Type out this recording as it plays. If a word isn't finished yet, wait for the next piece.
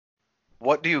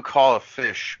What do you call a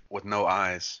fish with no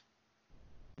eyes?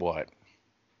 What?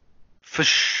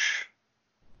 Fish.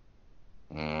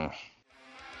 Mm.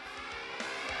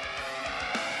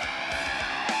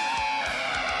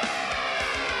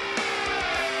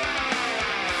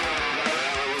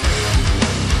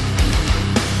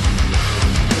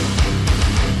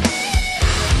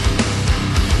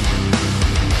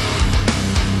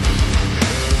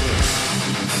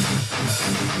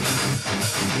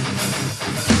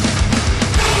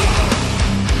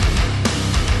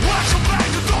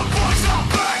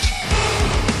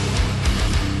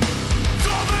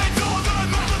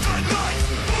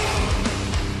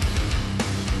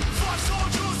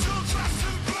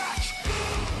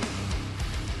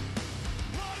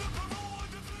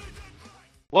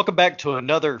 Welcome back to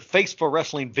another Face for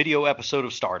Wrestling video episode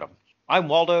of Stardom. I'm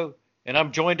Waldo, and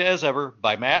I'm joined as ever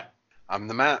by Matt I'm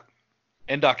the Matt.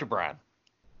 and Dr. Brian.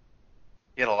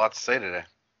 You had a lot to say today.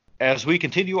 As we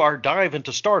continue our dive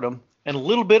into Stardom and a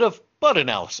little bit of butt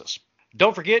analysis.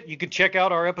 Don't forget, you can check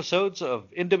out our episodes of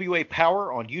NWA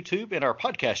Power on YouTube and our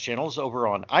podcast channels over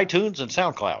on iTunes and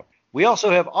SoundCloud. We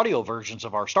also have audio versions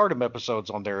of our Stardom episodes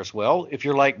on there as well, if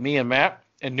you're like me and Matt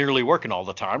and nearly working all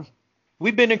the time.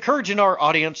 We've been encouraging our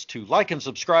audience to like and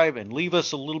subscribe and leave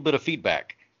us a little bit of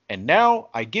feedback. And now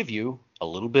I give you a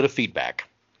little bit of feedback.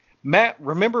 Matt,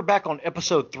 remember back on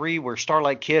episode 3 where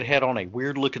Starlight Kid had on a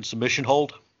weird-looking submission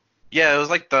hold? Yeah, it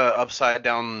was like the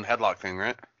upside-down headlock thing,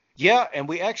 right? Yeah, and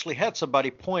we actually had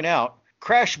somebody point out,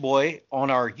 Crash Boy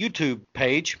on our YouTube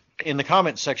page, in the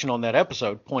comments section on that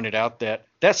episode, pointed out that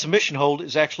that submission hold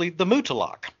is actually the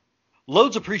Mutalok.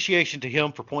 Loads of appreciation to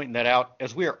him for pointing that out,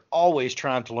 as we are always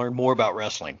trying to learn more about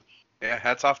wrestling. Yeah,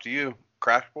 hats off to you,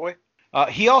 Crash Boy.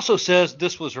 He also says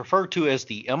this was referred to as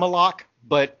the Emma Lock,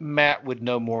 but Matt would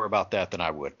know more about that than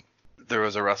I would. There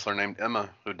was a wrestler named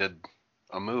Emma who did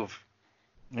a move.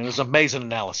 And it was amazing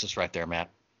analysis right there,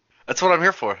 Matt. That's what I'm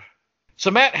here for.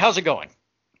 So, Matt, how's it going?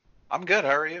 I'm good.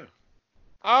 How are you?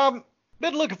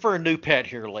 Been looking for a new pet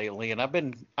here lately, and I've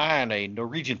been eyeing a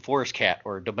Norwegian forest cat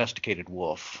or a domesticated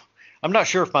wolf. I'm not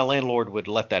sure if my landlord would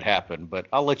let that happen, but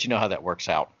I'll let you know how that works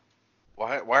out.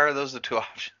 Why are those the two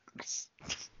options?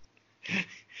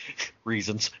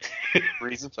 Reasons.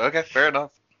 Reasons? Okay, fair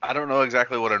enough. I don't know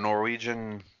exactly what a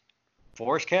Norwegian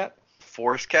Forest cat?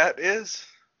 forest cat is.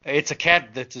 It's a cat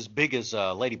that's as big as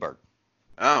Ladybird.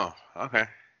 Oh, okay.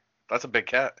 That's a big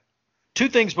cat. 2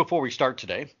 things before we start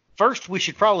today. First, we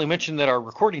should probably mention that our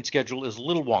recording schedule is a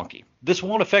little wonky. This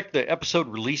won't affect the episode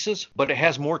releases, but it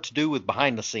has more to do with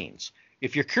behind the scenes.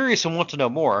 If you're curious and want to know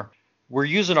more, we're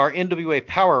using our NWA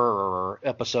Power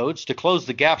episodes to close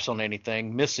the gaps on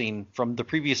anything missing from the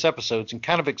previous episodes and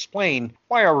kind of explain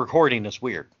why our recording is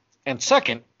weird. And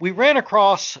second, we ran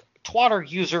across Twitter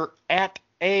user at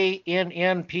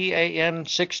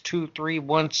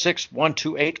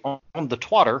ANNPAN623161128 on the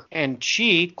Twitter, and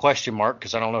she,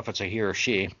 because I don't know if it's a he or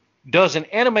she, does an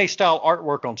anime-style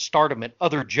artwork on Stardom and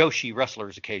other Joshi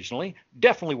wrestlers occasionally.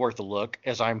 Definitely worth a look,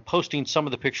 as I'm posting some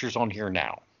of the pictures on here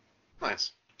now.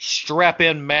 Nice. Strap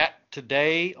in, Matt.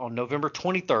 Today, on November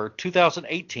 23rd,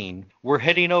 2018, we're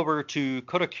heading over to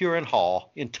Kodokuren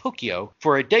Hall in Tokyo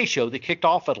for a day show that kicked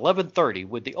off at 11:30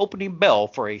 with the opening bell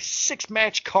for a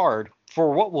 6-match card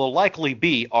for what will likely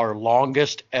be our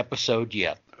longest episode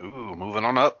yet. Ooh, moving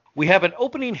on up. We have an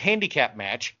opening handicap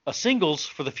match, a singles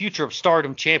for the Future of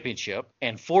Stardom Championship,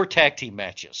 and 4 tag team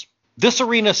matches. This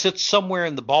arena sits somewhere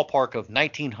in the ballpark of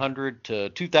 1,900 to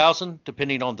 2,000,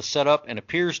 depending on the setup, and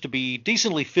appears to be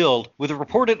decently filled, with a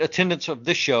reported attendance of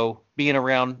this show being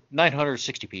around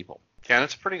 960 people. Yeah,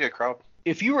 it's a pretty good crowd.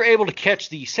 If you were able to catch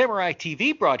the Samurai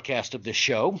TV broadcast of this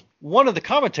show, one of the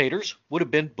commentators would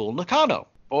have been Bull Nakano.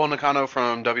 Bull Nakano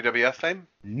from WWF fame?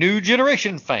 New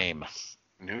Generation fame.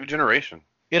 New Generation.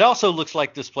 It also looks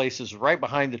like this place is right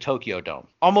behind the Tokyo Dome.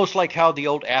 Almost like how the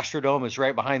old Astrodome is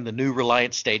right behind the new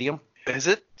Reliance Stadium. Is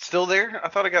it still there? I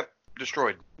thought it got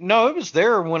destroyed. No, it was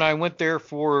there when I went there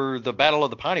for the Battle of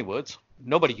the Piney Woods.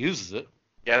 Nobody uses it.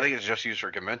 Yeah, I think it's just used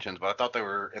for conventions, but I thought they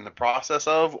were in the process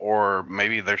of, or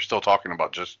maybe they're still talking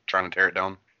about just trying to tear it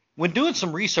down. When doing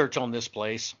some research on this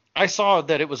place, I saw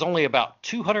that it was only about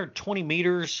 220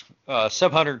 meters,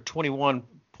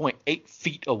 721.8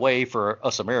 feet away for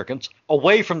us Americans,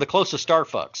 away from the closest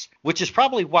Starfucks, which is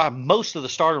probably why most of the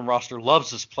Stardom roster loves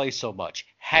this place so much.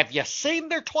 Have you seen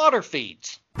their Twitter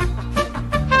feeds?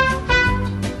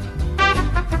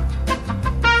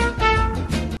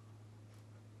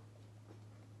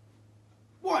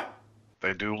 What?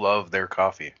 They do love their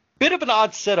coffee. Bit of an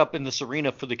odd setup in this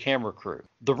arena for the camera crew.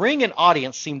 The ring and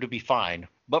audience seem to be fine,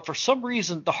 but for some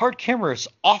reason, the hard camera is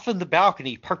off in the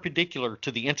balcony perpendicular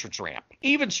to the entrance ramp.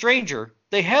 Even stranger,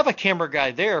 they have a camera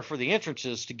guy there for the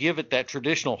entrances to give it that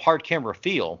traditional hard camera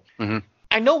feel. Mm-hmm.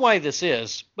 I know why this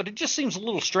is, but it just seems a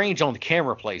little strange on the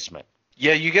camera placement.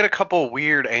 Yeah, you get a couple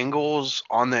weird angles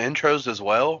on the intros as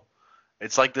well.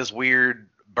 It's like this weird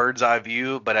bird's eye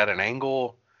view, but at an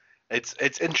angle. It's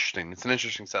interesting. It's an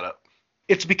interesting setup.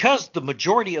 It's because the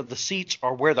majority of the seats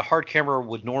are where the hard camera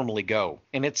would normally go,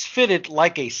 and it's fitted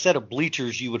like a set of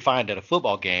bleachers you would find at a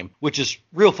football game, which is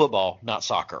real football, not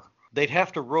soccer. They'd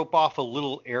have to rope off a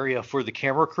little area for the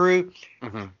camera crew,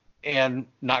 and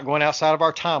not going outside of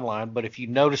our timeline, but if you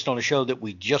noticed on a show that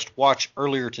we just watched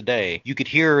earlier today, you could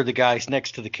hear the guys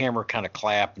next to the camera kind of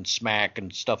clap and smack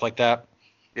and stuff like that.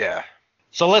 Yeah.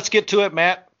 So let's get to it,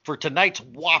 Matt, for tonight's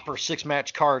whopper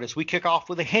 6-match card as we kick off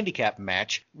with a handicap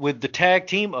match with the tag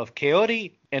team of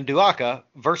Coyote and Duaka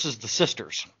versus the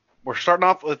Sisters. We're starting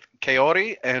off with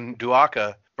Coyote and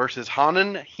Duaka versus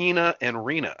Hanan, Hina, and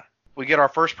Rena. We get our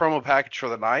first promo package for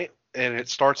the night, and it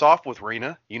starts off with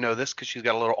Rena. You know this because she's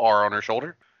got a little R on her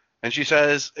shoulder. And she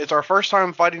says, "It's our first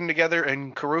time fighting together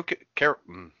in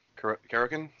Korakuen.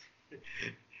 Korakuen.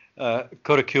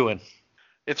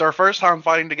 It's our first time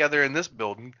fighting together in this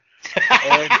building,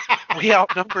 and we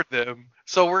outnumbered them,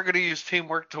 so we're going to use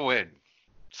teamwork to win."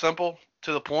 Simple,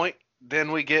 to the point.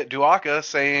 Then we get Duaka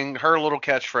saying her little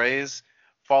catchphrase,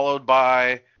 followed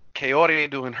by Coyote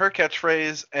doing her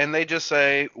catchphrase, and they just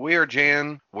say, "We are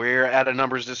Jan, we're at a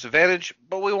numbers disadvantage,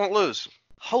 but we won't lose."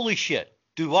 Holy shit.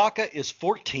 Duaka is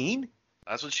 14?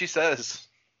 That's what she says.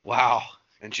 Wow.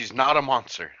 And she's not a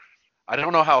monster. I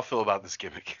don't know how I feel about this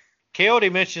gimmick. Coyote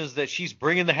mentions that she's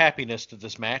bringing the happiness to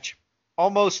this match.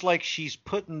 Almost like she's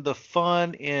putting the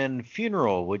fun in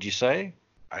funeral, would you say?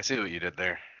 I see what you did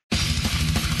there.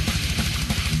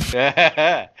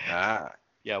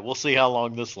 Yeah, we'll see how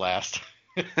long this lasts.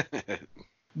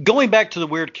 Going back to the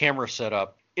weird camera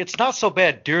setup, it's not so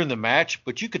bad during the match,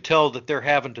 but you could tell that they're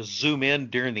having to zoom in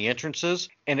during the entrances,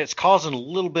 and it's causing a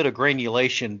little bit of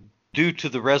granulation due to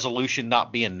the resolution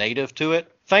not being native to it.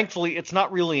 Thankfully, it's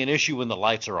not really an issue when the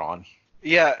lights are on.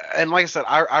 Yeah, and like I said,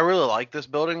 I really like this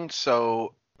building,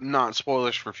 so not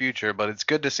spoilers for future, but it's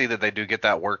good to see that they do get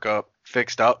that work up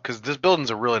fixed up, because this building's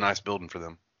a really nice building for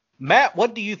them. Matt,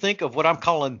 what do you think of what I'm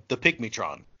calling the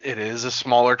Pygmitron? It is a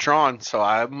smaller Tron, so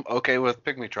I'm okay with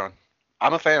Pygmitron.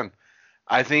 I'm a fan.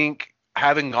 I think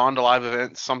having gone to live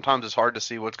events, sometimes it's hard to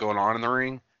see what's going on in the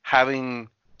ring. Having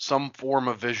some form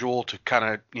of visual to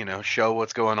kind of, show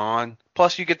what's going on.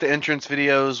 Plus, you get the entrance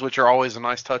videos, which are always a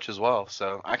nice touch as well,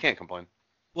 so I can't complain.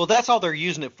 Well, that's all they're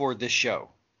using it for this show.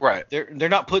 Right. They're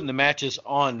not putting the matches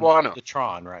on the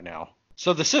Tron right now.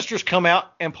 So the sisters come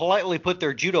out and politely put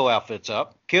their judo outfits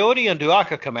up. Coyote and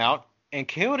Duaka come out, and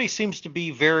Coyote seems to be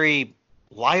very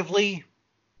lively.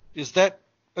 Is that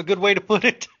a good way to put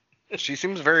it? She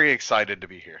seems very excited to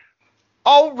be here.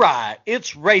 All right,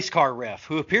 it's Race Car Ref,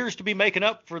 who appears to be making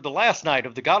up for the last night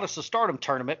of the Goddess of Stardom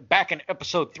tournament back in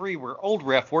episode 3, where old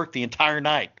Ref worked the entire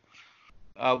night.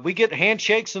 We get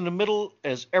handshakes in the middle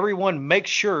as everyone makes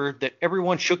sure that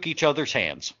everyone shook each other's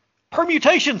hands.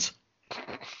 Permutations!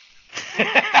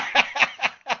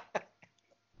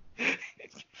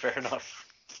 Fair enough.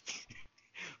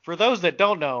 For those that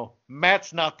don't know,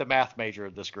 Matt's not the math major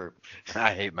of this group.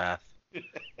 I hate math.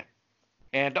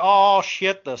 And oh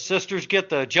shit, the sisters get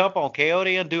the jump on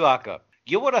Coyote and Duaka.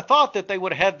 You would have thought that they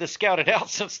would have had this scouted out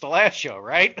since the last show,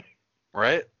 right?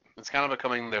 Right? It's kind of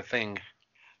becoming their thing.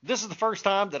 This is the first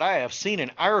time that I have seen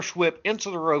an Irish whip into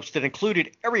the ropes that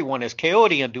included everyone as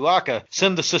Coyote and Duaka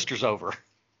send the sisters over.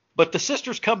 But the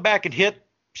sisters come back and hit.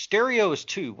 Stereo is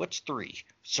 2. What's 3?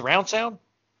 Surround sound?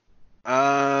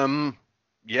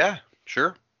 Yeah,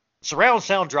 sure. Surround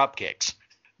sound drop kicks.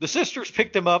 The sisters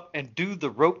pick them up and do the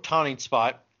rope taunting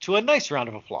spot to a nice round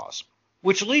of applause,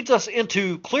 which leads us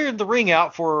into clearing the ring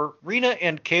out for Rena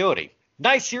and Coyote.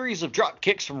 Nice series of drop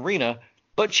kicks from Rena,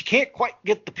 but she can't quite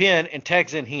get the pin and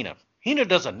tags in Hina. Hina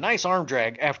does a nice arm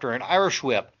drag after an Irish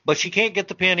whip, but she can't get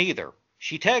the pin either.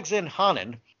 She tags in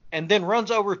Hanan and then runs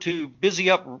over to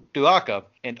busy up Duaka,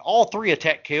 and all three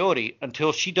attack Coyote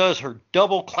until she does her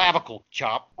double clavicle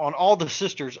chop on all the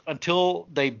sisters until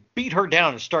they beat her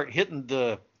down and start hitting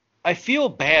the... I feel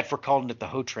bad for calling it the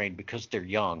Ho Train because they're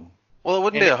young. Well, it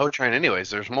wouldn't be a Ho Train anyways.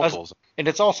 There's multiples. And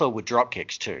it's also with drop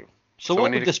kicks too. So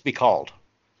what would this be called?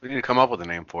 We need to come up with a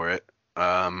name for it.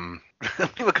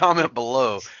 Leave a comment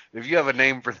below if you have a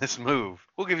name for this move.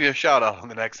 We'll give you a shout out on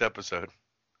the next episode.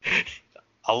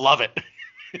 I love it.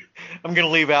 I'm going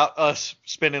to leave out us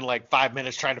spending like 5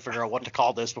 minutes trying to figure out what to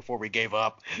call this before we gave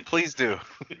up. Please do.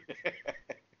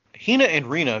 Hina and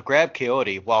Rena grab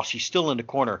Coyote while she's still in the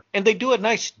corner, and they do a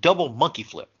nice double monkey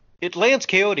flip. It lands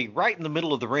Coyote right in the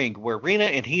middle of the ring, where Rena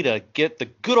and Hina get the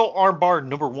good old armbar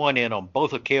 #1 in on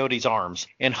both of Coyote's arms,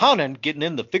 and Hanan getting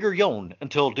in the figure yon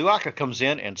until Duaka comes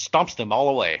in and stomps them all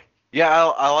away. Yeah,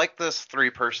 I like this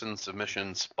 3-person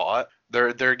submission spot.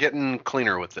 They're getting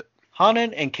cleaner with it.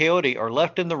 Hanan and Coyote are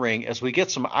left in the ring as we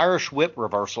get some Irish whip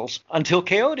reversals until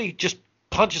Coyote just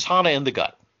punches Hana in the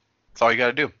gut. That's all you got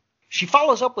to do. She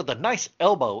follows up with a nice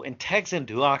elbow and tags in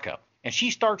Duaka, and she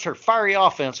starts her fiery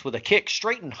offense with a kick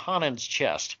straight in Hanan's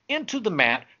chest, into the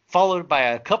mat, followed by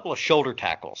a couple of shoulder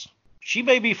tackles. She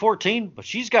may be 14, but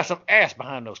she's got some ass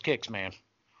behind those kicks, man.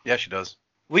 Yeah, she does.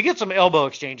 We get some elbow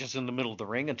exchanges in the middle of the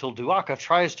ring until Duaka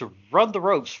tries to run the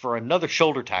ropes for another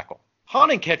shoulder tackle.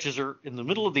 Hanan catches her in the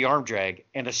middle of the arm drag,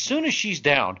 and as soon as she's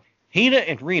down, Hina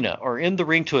and Rena are in the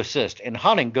ring to assist, and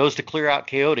Hanan goes to clear out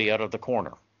Coyote out of the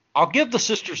corner. I'll give the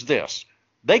sisters this.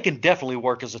 They can definitely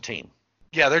work as a team.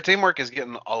 Yeah, their teamwork is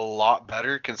getting a lot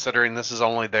better considering this is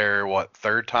only their,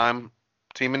 3rd time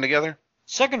teaming together?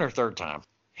 Second or third time.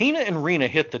 Hina and Rena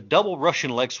hit the double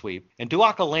Russian leg sweep, and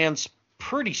Duaka lands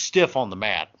pretty stiff on the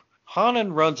mat.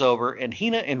 Hanan runs over, and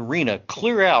Hina and Rena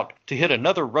clear out to hit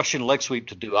another Russian leg sweep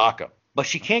to Duaka. But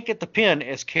she can't get the pin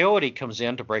as Coyote comes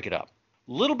in to break it up.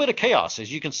 Little bit of chaos,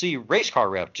 as you can see Race Car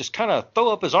Ref just kind of throw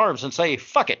up his arms and say,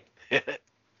 fuck it.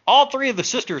 All 3 of the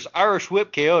sisters Irish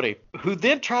whip Coyote, who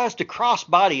then tries to cross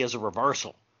body as a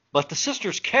reversal. But the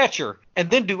sisters catch her, and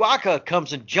then Duaka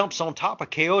comes and jumps on top of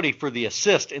Coyote for the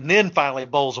assist, and then finally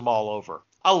bowls them all over.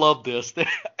 I love this.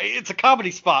 It's a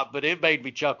comedy spot, but it made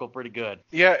me chuckle pretty good.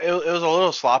 Yeah, it was a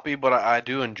little sloppy, but I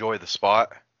do enjoy the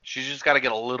spot. She's just got to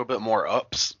get a little bit more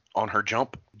ups on her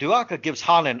jump. Duaka gives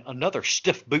Hanan another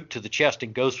stiff boot to the chest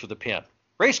and goes for the pin.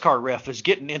 Race Car Ref is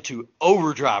getting into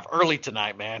overdrive early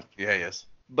tonight, man. Yeah, he is.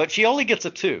 But she only gets a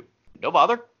 2. No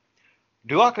bother.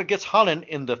 Duaka gets Hanan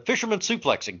in the fisherman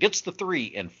suplex and gets the 3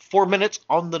 in 4 minutes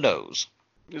on the nose.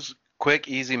 It was a quick,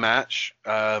 easy match.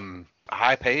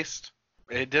 High-paced.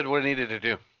 It did what it needed to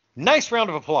do. Nice round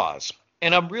of applause.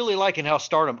 And I'm really liking how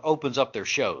Stardom opens up their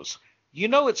shows. You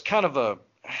know, it's kind of a...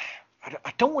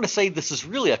 I don't want to say this is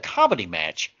really a comedy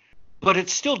match, but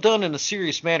it's still done in a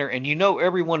serious manner, and you know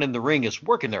everyone in the ring is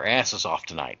working their asses off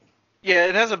tonight. Yeah,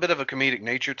 it has a bit of a comedic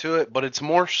nature to it, but it's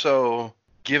more so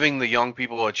giving the young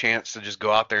people a chance to just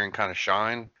go out there and kind of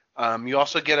shine. You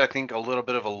also get, I think, a little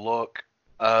bit of a look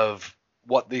of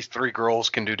what these 3 girls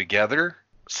can do together,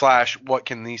 / what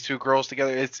can these 2 girls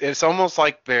together. It's almost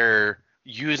like they're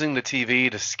using the TV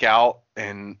to scout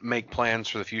and make plans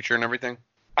for the future and everything.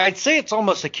 I'd say it's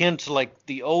almost akin to like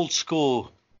the old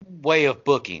school way of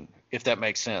booking, if that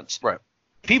makes sense. Right.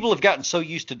 People have gotten so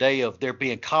used today of there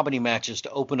being comedy matches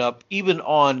to open up, even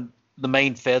on the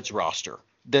main Feds roster,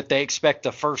 that they expect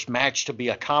the first match to be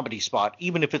a comedy spot,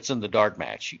 even if it's in the dark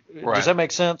match. Right. Does that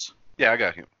make sense? Yeah, I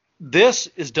got you. This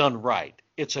is done right.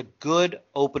 It's a good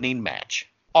opening match.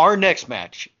 Our next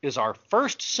match is our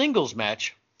first singles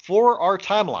match for our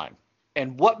timeline.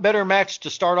 And what better match to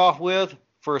start off with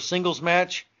for a singles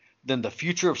match than the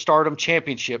Future of Stardom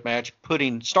Championship match,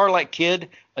 putting Starlight Kid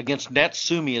against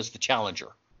Natsumi as the challenger.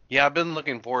 Yeah, I've been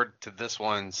looking forward to this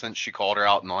one since she called her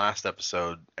out in the last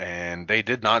episode, and they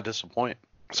did not disappoint.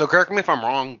 So correct me if I'm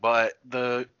wrong, but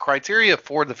the criteria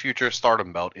for the Future of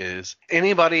Stardom belt is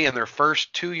anybody in their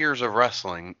first 2 years of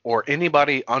wrestling or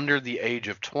anybody under the age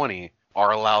of 20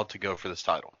 are allowed to go for this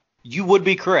title. You would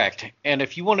be correct. And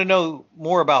if you want to know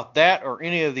more about that or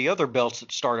any of the other belts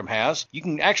that Stardom has, you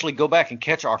can actually go back and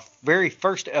catch our very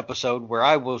first episode where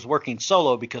I was working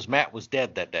solo because Matt was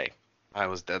dead that day. I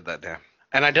was dead that day.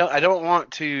 And I don't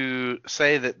want to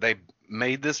say that they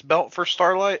made this belt for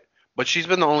Starlight, but she's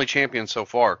been the only champion so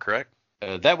far, correct?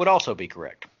 That would also be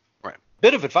correct. Right.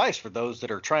 Bit of advice for those that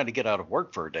are trying to get out of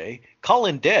work for a day. Call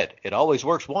in dead. It always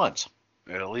works once.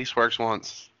 It at least works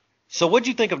once. So what'd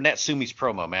you think of Natsumi's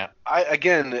promo, Matt?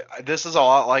 Again, this is a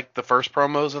lot like the first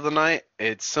promos of the night.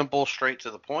 It's simple, straight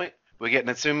to the point. We get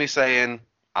Natsumi saying,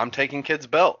 I'm taking Kid's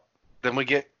belt. Then we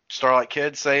get Starlight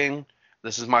Kid saying,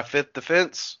 this is my 5th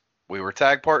defense. We were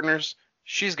tag partners.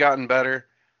 She's gotten better,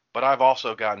 but I've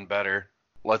also gotten better.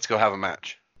 Let's go have a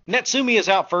match. Natsumi is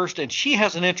out first, and she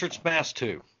has an entrance mask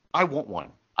too. I want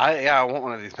one. I want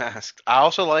one of these masks. I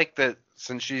also like that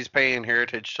since she's paying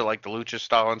heritage to like the lucha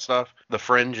style and stuff, the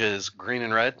fringe is green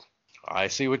and red. I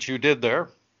see what you did there.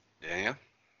 Yeah.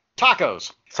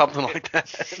 Tacos. Something like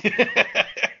that.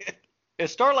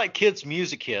 As Starlight Kid's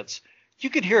music hits, you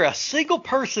could hear a single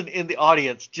person in the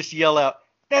audience just yell out,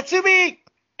 Natsumi!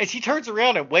 And she turns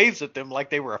around and waves at them like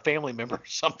they were a family member or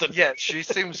something. Yeah, she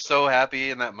seems so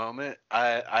happy in that moment.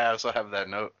 I also have that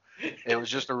note. It was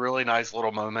just a really nice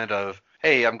little moment of,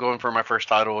 hey, I'm going for my first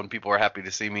title and people are happy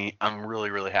to see me. I'm really,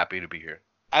 really happy to be here.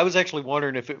 I was actually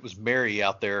wondering if it was Mary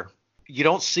out there. You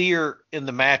don't see her in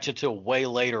the match until way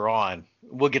later on.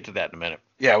 We'll get to that in a minute.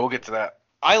 Yeah, we'll get to that.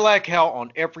 I like how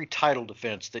on every title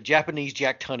defense, the Japanese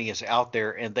Jack Tunney is out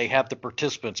there and they have the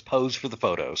participants pose for the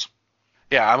photos.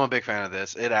 Yeah, I'm a big fan of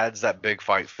this. It adds that big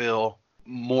fight feel.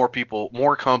 More people,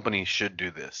 more companies should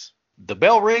do this. The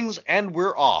bell rings and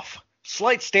we're off.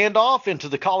 Slight standoff into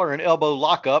the collar and elbow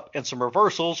lockup and some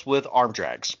reversals with arm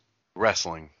drags.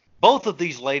 Wrestling. Both of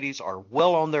these ladies are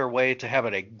well on their way to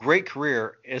having a great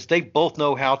career as they both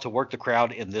know how to work the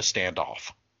crowd in this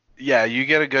standoff. Yeah, you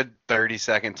get a good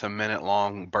 30-second to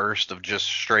minute-long burst of just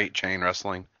straight chain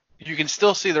wrestling. You can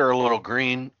still see they're a little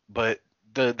green, but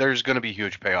there's going to be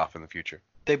huge payoff in the future.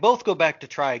 They both go back to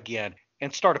try again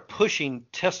and start a pushing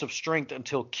test of strength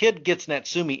until Kid gets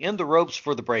Natsumi in the ropes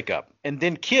for the breakup. And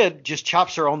then Kid just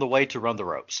chops her on the way to run the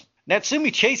ropes.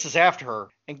 Natsumi chases after her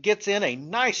and gets in a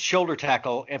nice shoulder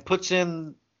tackle and puts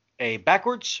in a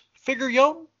backwards figure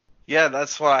yon. Yeah,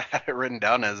 that's what I had it written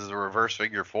down as a reverse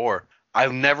figure four.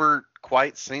 I've never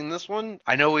quite seen this one.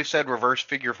 I know we've said reverse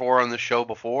figure four on this show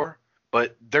before,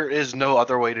 but there is no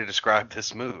other way to describe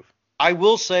this move. I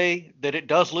will say that it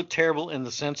does look terrible in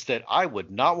the sense that I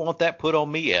would not want that put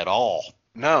on me at all.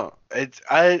 No,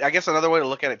 I guess another way to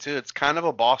look at it too, it's kind of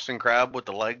a Boston Crab with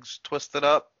the legs twisted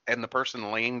up and the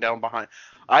person laying down behind.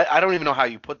 I don't even know how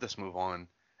you put this move on.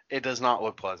 It does not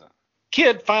look pleasant.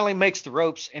 Kid finally makes the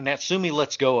ropes and Natsumi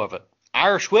lets go of it.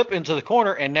 Irish whip into the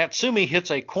corner and Natsumi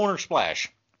hits a corner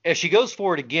splash. As she goes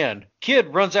for it again,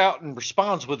 Kid runs out and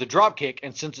responds with a drop kick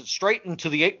and sends it straight into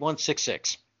the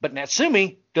 8166. But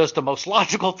Natsumi does the most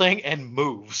logical thing and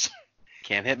moves.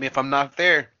 Can't hit me if I'm not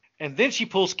there. And then she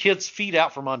pulls Kid's feet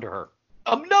out from under her.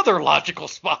 Another logical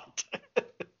spot.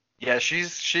 Yeah,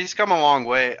 she's come a long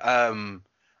way.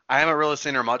 I haven't really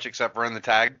seen her much except for in the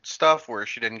tag stuff where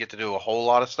she didn't get to do a whole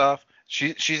lot of stuff.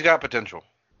 She's got potential.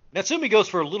 Natsumi goes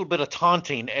for a little bit of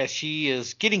taunting as she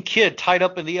is getting Kid tied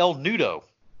up in the El Nudo.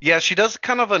 Yeah, she does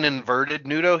kind of an inverted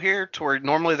Nudo here to where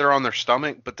normally they're on their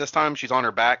stomach, but this time she's on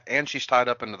her back and she's tied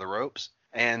up into the ropes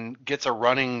and gets a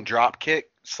running drop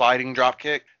kick, sliding drop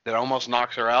kick that almost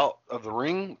knocks her out of the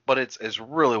ring, but it's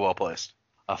really well placed.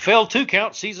 A failed 2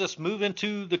 count sees us move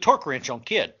into the torque wrench on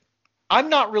Kid. I'm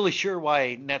not really sure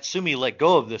why Natsumi let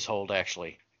go of this hold,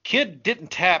 actually. Kid didn't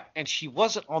tap and she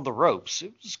wasn't on the ropes.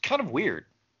 It was kind of weird.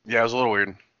 Yeah, it was a little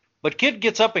weird. But Kid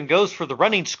gets up and goes for the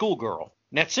running schoolgirl.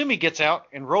 Natsumi gets out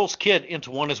and rolls Kid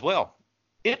into one as well.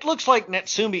 It looks like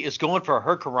Natsumi is going for a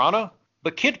Hurricanrana,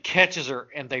 but Kid catches her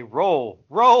and they roll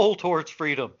towards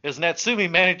freedom as Natsumi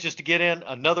manages to get in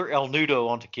another El Nudo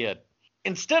onto Kid.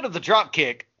 Instead of the drop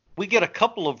kick, we get a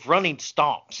couple of running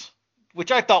stomps,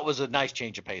 which I thought was a nice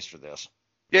change of pace for this.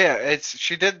 Yeah,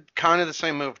 she did kind of the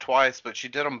same move twice, but she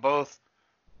did them both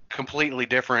completely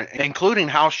different, including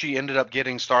how she ended up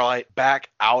getting Starlight back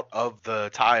out of the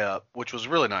tie-up, which was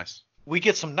really nice. We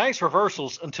get some nice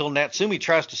reversals until Natsumi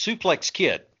tries to suplex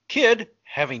Kid. Kid,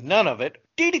 having none of it,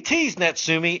 DDTs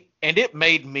Natsumi, and it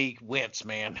made me wince,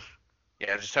 man.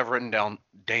 Yeah, I just have written down,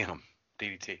 damn,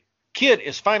 DDT. Kid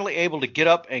is finally able to get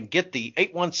up and get the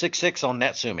 8166 on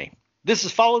Natsumi. This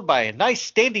is followed by a nice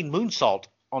standing moonsault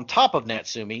on top of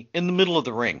Natsumi in the middle of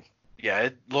the ring. Yeah,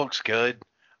 it looks good.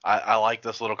 I like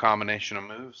this little combination of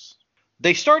moves.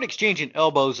 They start exchanging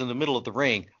elbows in the middle of the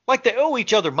ring like they owe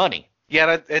each other money.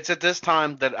 Yeah, it's at this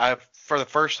time that I've, for the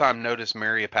first time, noticed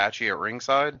Mary Apache at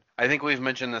ringside. I think we've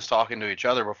mentioned this talking to each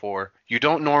other before. You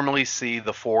don't normally see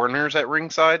the foreigners at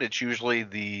ringside. It's usually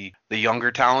the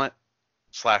younger talent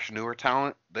 / newer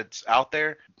talent that's out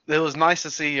there. It was nice to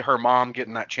see her mom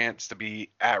getting that chance to be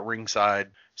at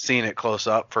ringside, seeing it close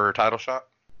up for her title shot.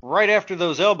 Right after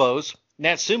those elbows,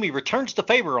 Natsumi returns the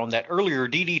favor on that earlier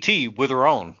DDT with her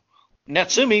own.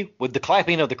 Natsumi, with the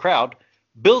clapping of the crowd,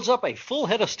 builds up a full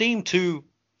head of steam to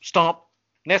stomp.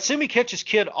 Natsumi catches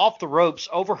Kid off the ropes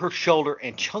over her shoulder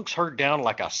and chunks her down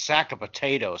like a sack of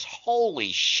potatoes.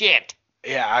 Holy shit.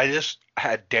 Yeah, I just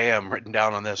had damn written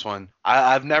down on this one.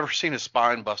 I've never seen a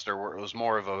spine buster where it was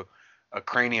more of a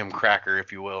cranium cracker,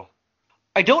 if you will.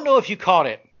 I don't know if you caught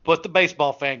it, but the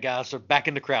baseball fan guys are back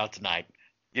in the crowd tonight.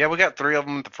 Yeah, we got 3 of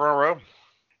them at the front row.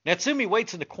 Natsumi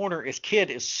waits in the corner as Kid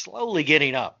is slowly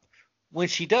getting up. When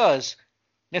she does,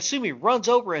 Natsumi runs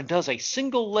over and does a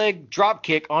single leg drop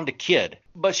kick onto Kid,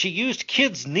 but she used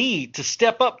Kid's knee to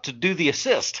step up to do the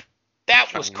assist.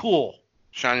 That was cool.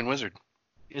 Shining Wizard.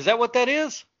 Is that what that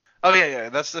is? Oh, yeah,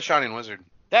 that's the Shining Wizard.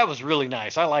 That was really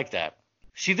nice. I like that.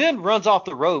 She then runs off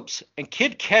the ropes, and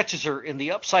Kid catches her in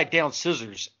the upside-down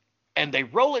scissors, and they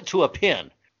roll it to a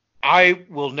pin. I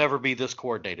will never be this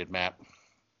coordinated, Matt.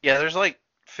 Yeah, there's like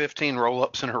 15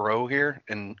 roll-ups in a row here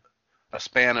in a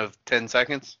span of 10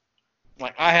 seconds.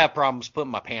 Like, I have problems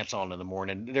putting my pants on in the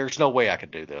morning. There's no way I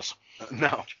could do this.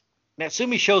 No.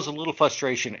 Natsumi shows a little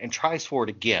frustration and tries for it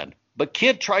again, but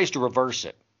Kid tries to reverse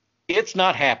it. It's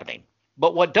not happening.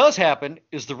 But what does happen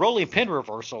is the rolling pin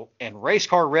reversal, and race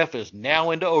car ref is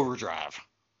now into overdrive.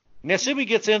 Natsumi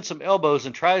gets in some elbows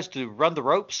and tries to run the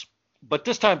ropes, but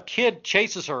this time Kid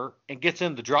chases her and gets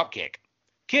in the drop kick.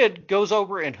 Kid goes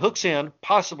over and hooks in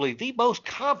possibly the most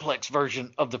complex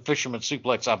version of the fisherman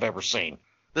suplex I've ever seen.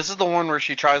 This is the one where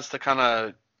she tries to kind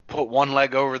of put one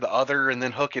leg over the other and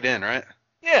then hook it in, right?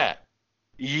 Yeah.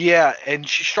 Yeah, and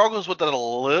she struggles with it a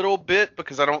little bit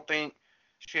because I don't think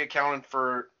she accounted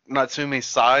for Natsumi's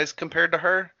size compared to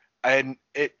her, and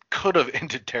it could have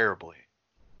ended terribly.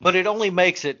 But it only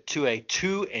makes it to a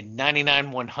 2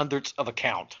 99/100ths of a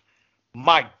count.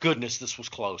 My goodness, this was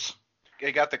close.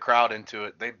 It got the crowd into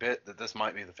it. They bet that this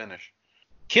might be the finish.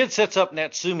 Kid sets up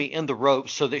Natsumi in the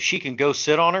ropes so that she can go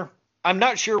sit on her. I'm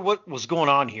not sure what was going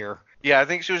on here. Yeah, I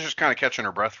think she was just kind of catching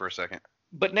her breath for a second.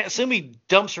 But Natsumi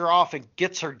dumps her off and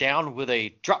gets her down with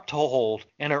a drop toe hold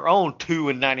and her own 2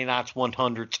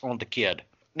 99/100ths onto Kid.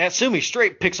 Natsumi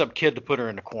straight picks up Kid to put her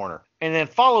in the corner, and then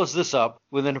follows this up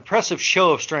with an impressive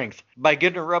show of strength by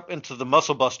getting her up into the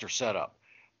Muscle Buster setup.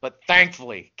 But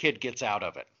thankfully, Kid gets out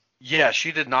of it. Yeah,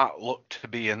 she did not look to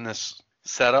be in this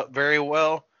setup very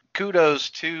well. Kudos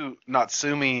to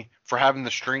Natsumi for having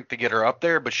the strength to get her up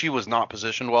there, but she was not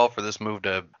positioned well for this move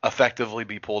to effectively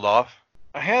be pulled off.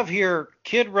 I have here,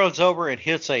 Kid runs over and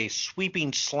hits a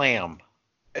sweeping slam.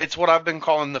 It's what I've been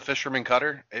calling the fisherman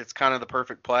cutter. It's kind of the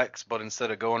perfect plex, but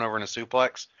instead of going over in a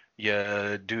suplex,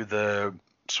 you do the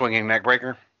swinging neck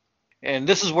breaker. And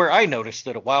this is where I noticed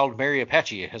that a wild Mary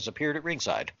Apache has appeared at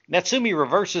ringside. Natsumi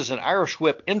reverses an Irish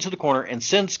whip into the corner and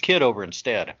sends Kid over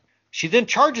instead. She then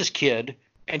charges Kid,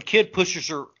 and Kid pushes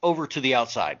her over to the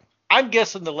outside. I'm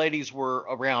guessing the ladies were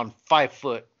around 5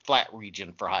 foot flat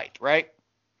region for height, right?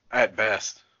 At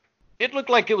best. It looked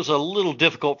like it was a little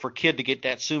difficult for Kid to get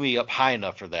Natsumi up high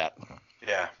enough for that.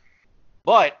 Yeah.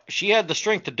 But she had the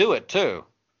strength to do it, too.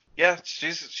 Yeah,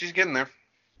 she's getting there.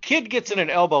 Kid gets in an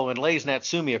elbow and lays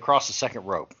Natsumi across the second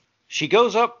rope. She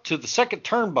goes up to the second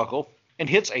turnbuckle and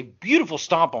hits a beautiful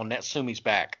stomp on Natsumi's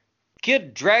back.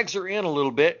 Kid drags her in a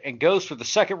little bit and goes for the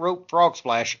second rope frog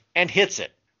splash and hits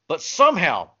it. But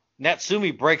somehow,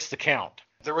 Natsumi breaks the count.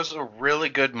 There was a really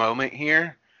good moment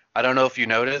here. I don't know if you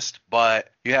noticed,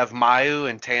 but you have Mayu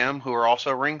and Tam who are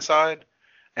also ringside,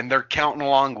 and they're counting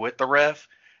along with the ref,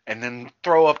 and then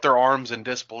throw up their arms in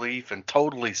disbelief and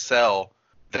totally sell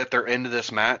that they're into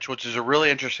this match, which is a really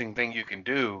interesting thing you can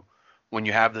do when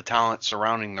you have the talent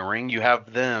surrounding the ring. You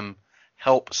have them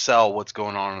help sell what's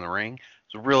going on in the ring.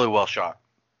 It's really well shot.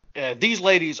 These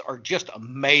ladies are just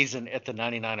amazing at the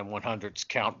 99/100ths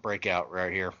count breakout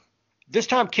right here. This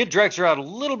time, Kid drags her out a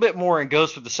little bit more and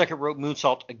goes for the second rope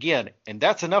moonsault again, and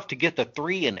that's enough to get the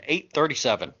 3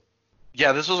 8/37.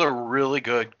 Yeah, this was a really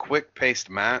good, quick-paced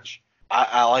match.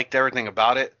 I liked everything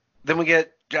about it. Then we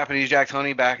get Japanese Jack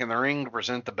Tunney back in the ring to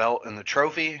present the belt and the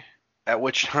trophy, at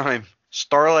which time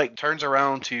Starlight turns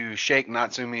around to shake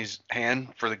Natsumi's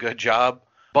hand for the good job,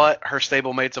 but her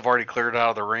stablemates have already cleared out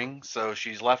of the ring, so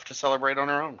she's left to celebrate on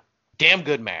her own. Damn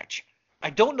good match. I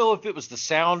don't know if it was the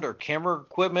sound or camera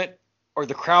equipment or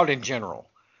the crowd in general,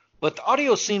 but the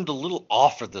audio seemed a little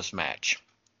off for this match.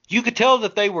 You could tell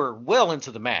that they were well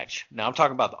into the match. Now I'm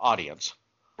talking about the audience.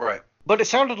 Right. But it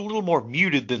sounded a little more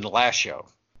muted than the last show.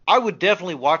 I would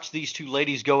definitely watch these two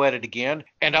ladies go at it again,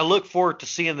 and I look forward to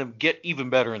seeing them get even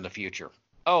better in the future.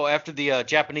 Oh, after the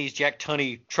Japanese Jack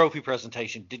Tunney trophy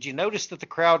presentation, did you notice that the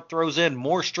crowd throws in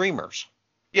more streamers?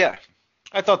 Yeah.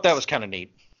 I thought that was kind of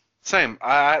neat. Same.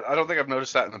 I don't think I've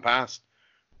noticed that in the past.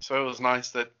 So it was nice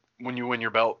that when you win your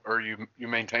belt or you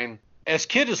maintain. As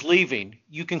Kid is leaving,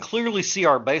 you can clearly see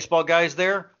our baseball guys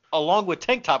there, along with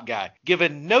Tank Top Guy,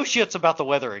 giving no shits about the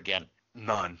weather again.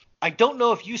 None. I don't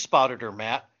know if you spotted her,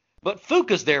 Matt, but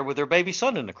Fuka's there with her baby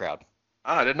son in the crowd.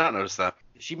 I did not notice that.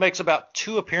 She makes about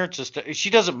 2 appearances.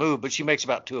 She doesn't move, but she makes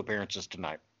about 2 appearances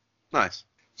tonight. Nice.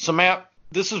 So, Matt,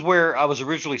 this is where I was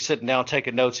originally sitting down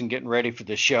taking notes and getting ready for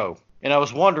this show. And I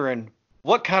was wondering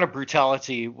what kind of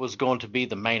brutality was going to be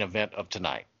the main event of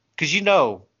tonight. Because you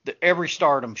know that every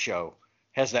Stardom show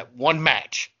has that one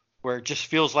match where it just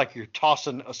feels like you're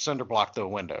tossing a cinder block through a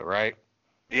window, right?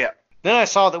 Yeah. Then I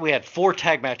saw that we had 4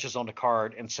 tag matches on the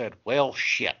card and said, well,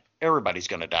 shit, everybody's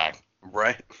going to die.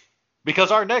 Right.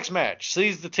 Because our next match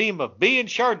sees the team of B and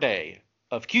Chardonnay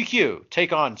of QQ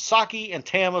take on Saki and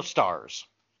Tam of Stars.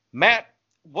 Matt,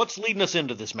 what's leading us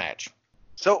into this match?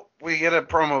 So we get a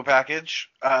promo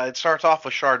package. It starts off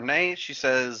with Chardonnay. She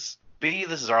says, B,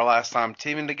 this is our last time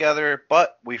teaming together,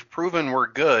 but we've proven we're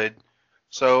good.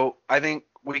 So I think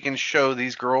we can show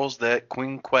these girls that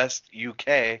Queen Quest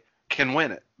UK can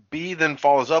win it. B then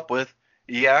follows up with,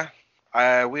 yeah,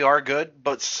 we are good,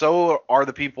 but so are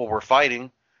the people we're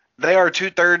fighting. They are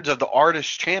 2/3 of the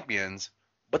Artist champions,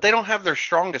 but they don't have their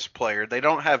strongest player. They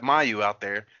don't have Mayu out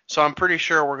there, so I'm pretty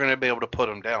sure we're going to be able to put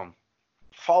them down.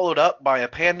 Followed up by a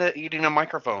panda eating a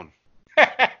microphone.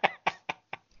 I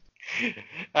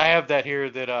have that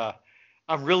here that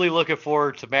I'm really looking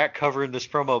forward to Matt covering this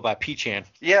promo by P-Chan.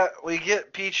 Yeah, we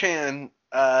get P-Chan,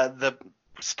 the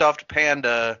stuffed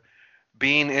panda,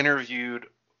 being interviewed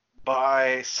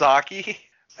by Saki,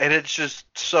 and it's just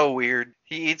so weird.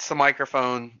 He eats the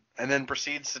microphone and then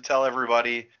proceeds to tell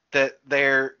everybody that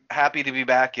they're happy to be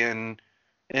back in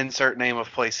insert name of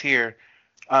place here.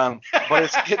 But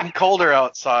it's getting colder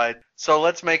outside, so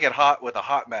let's make it hot with a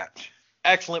hot match.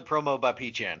 Excellent promo by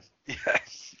P-Chan. Yeah,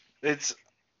 it's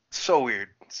so weird.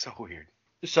 So weird.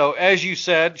 So, as you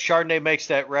said, Chardonnay makes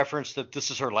that reference that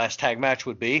this is her last tag match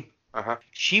would be. Uh-huh.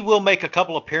 She will make a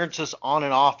couple appearances on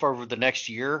and off over the next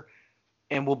year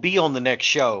and will be on the next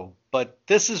show, but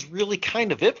this is really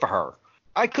kind of it for her.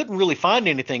 I couldn't really find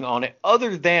anything on it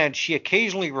other than she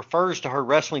occasionally refers to her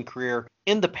wrestling career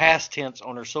in the past tense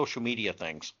on her social media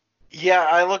things. Yeah,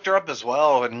 I looked her up as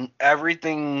well, and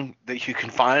everything that you can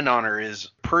find on her is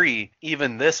pre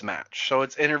even this match. So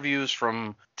it's interviews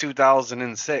from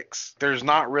 2006. There's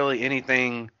not really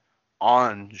anything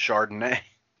on Chardonnay.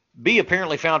 B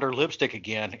apparently found her lipstick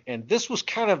again, and this was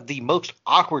kind of the most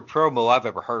awkward promo I've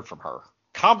ever heard from her.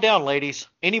 Calm down, ladies.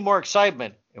 Any more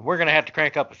excitement, and we're going to have to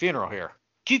crank up a funeral here.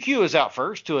 QQ is out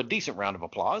first to a decent round of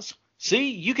applause.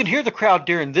 See, you can hear the crowd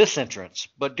during this entrance,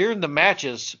 but during the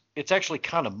matches, it's actually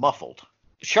kind of muffled.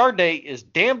 Chardonnay is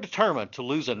damn determined to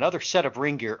lose another set of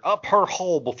ring gear up her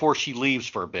hole before she leaves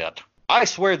for a bit. I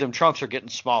swear them trunks are getting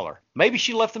smaller. Maybe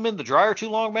she left them in the dryer too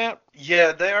long, Matt?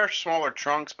 Yeah, they are smaller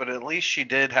trunks, but at least she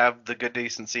did have the good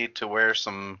decency to wear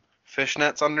some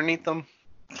fishnets underneath them.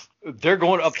 They're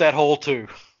going up that hole too.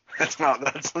 That's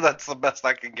the best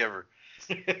I can give her.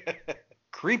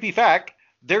 Creepy fact,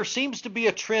 there seems to be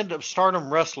a trend of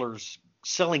Stardom wrestlers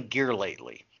selling gear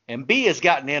lately, and B has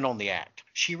gotten in on the act.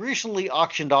 She recently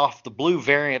auctioned off the blue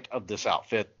variant of this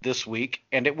outfit this week,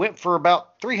 and it went for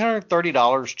about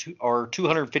 $330 or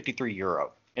 €253.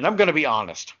 And I'm going to be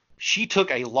honest, she took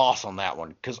a loss on that one,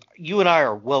 because you and I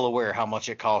are well aware how much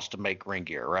it costs to make ring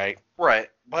gear, right? Right,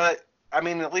 but I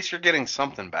mean, at least you're getting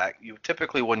something back. You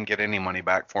typically wouldn't get any money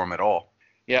back for them at all.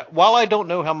 Yeah, while I don't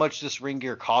know how much this ring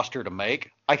gear cost her to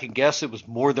make, I can guess it was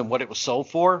more than what it was sold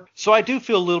for. So I do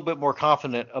feel a little bit more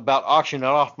confident about auctioning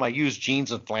off my used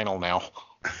jeans and flannel now.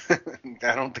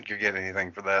 I don't think you're getting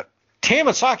anything for that. Tam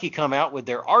and Saki come out with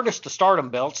their Artist to Stardom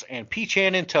belts and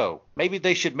P-Chan in tow. Maybe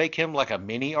they should make him like a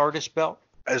mini artist belt?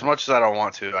 As much as I don't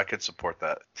want to, I could support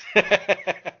that.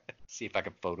 See if I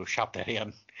can Photoshop that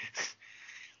in.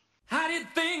 How do you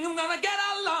think I'm gonna get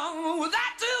along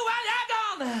without you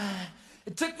when you're gone?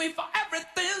 It took me for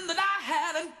everything that I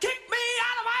had and kicked me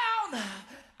out of my own.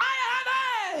 I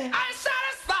am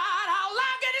satisfied. How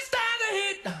long can you stand the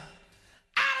heat?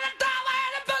 Out of the doorway,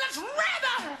 the bullets rip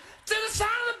to the sound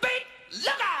of the beat.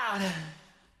 Look out!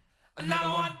 Another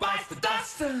one bites the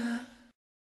dust.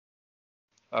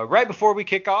 Right before we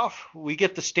kick off, we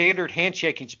get the standard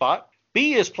handshaking spot.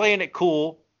 B is playing it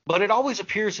cool, but it always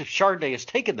appears if Chardonnay has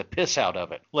taken the piss out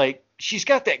of it. Like, she's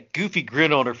got that goofy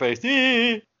grin on her face.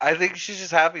 I think she's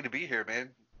just happy to be here, man.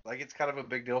 Like, it's kind of a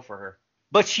big deal for her.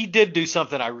 But she did do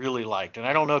something I really liked, and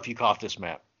I don't know if you caught this,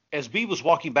 Matt. As B was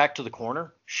walking back to the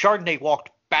corner, Chardonnay walked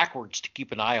backwards to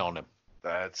keep an eye on him.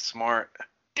 That's smart.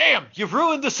 Damn, you've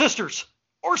ruined the sisters!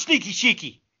 Or Sneaky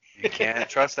Cheeky! You can't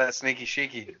trust that Sneaky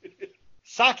Cheeky.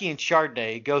 Saki and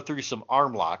Chardonnay go through some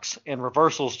arm locks and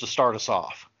reversals to start us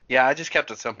off. Yeah, I just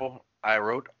kept it simple. I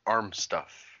wrote arm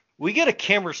stuff. We get a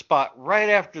camera spot right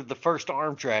after the first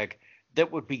arm drag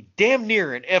that would be damn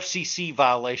near an FCC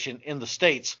violation in the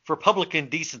States for public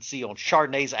indecency on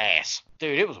Chardonnay's ass.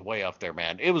 Dude, it was way up there,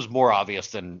 man. It was more obvious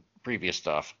than previous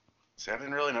stuff. See, I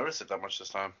didn't really notice it that much this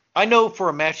time. I know for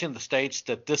a match in the States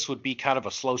that this would be kind of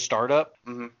a slow startup,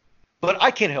 but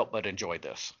I can't help but enjoy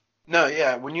this. No,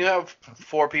 yeah, when you have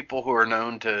four people who are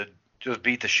known to just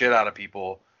beat the shit out of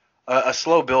people, a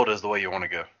slow build is the way you want to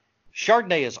go.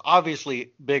 Chardonnay is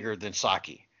obviously bigger than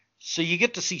Saki, so you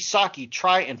get to see Saki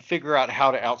try and figure out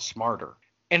how to outsmart her.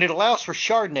 And it allows for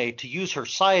Chardonnay to use her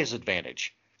size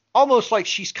advantage, almost like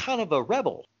she's kind of a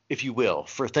rebel, if you will,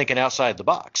 for thinking outside the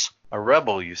box. A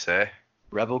rebel, you say?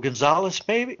 Rebel Gonzalez,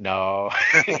 maybe? No.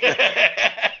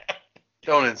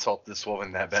 Don't insult this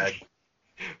woman that bad.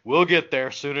 We'll get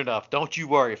there soon enough. Don't you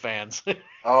worry, fans.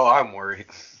 Oh, I'm worried.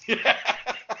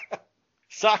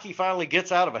 Saki finally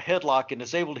gets out of a headlock and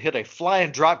is able to hit a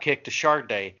flying dropkick to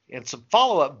Chardonnay and some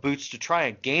follow-up boots to try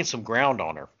and gain some ground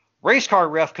on her. Race car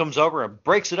ref comes over and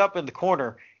breaks it up in the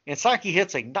corner, and Saki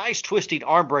hits a nice twisting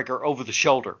arm breaker over the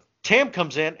shoulder. Tam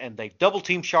comes in and they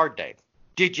double-team Chardonnay.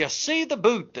 Did you see the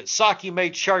boot that Saki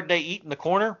made Chardonnay eat in the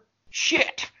corner?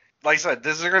 Shit! Like I said,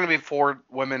 this is going to be for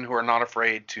women who are not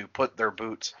afraid to put their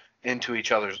boots into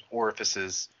each other's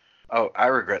orifices. Oh, I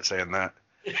regret saying that.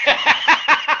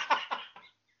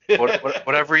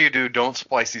 Whatever you do, don't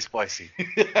splicey.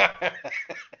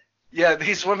 Yeah,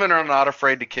 these women are not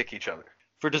afraid to kick each other.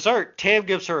 For dessert, Tam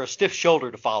gives her a stiff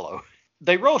shoulder to follow.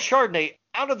 They roll Chardonnay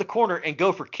out of the corner and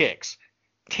go for kicks.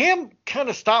 Tam kind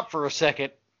of stopped for a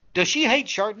second. Does she hate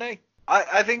Chardonnay?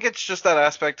 I think it's just that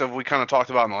aspect of we kind of talked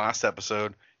about in the last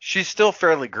episode. She's still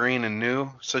fairly green and new,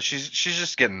 so she's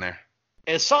just getting there.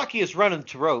 As Saki is running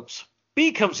to ropes,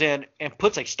 B comes in and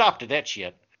puts a stop to that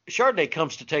shit. Chardonnay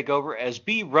comes to take over as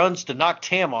B runs to knock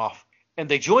Tam off, and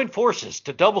they join forces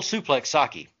to double suplex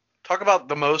Saki. Talk about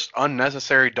the most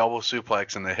unnecessary double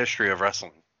suplex in the history of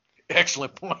wrestling.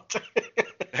 Excellent point.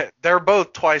 They're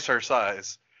both twice her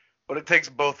size, but it takes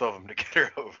both of them to get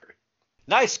her over.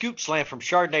 Nice scoop slam from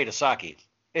Chardonnay to Saki.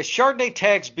 As Chardonnay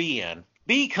tags B in,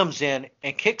 B comes in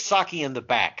and kicks Saki in the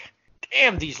back.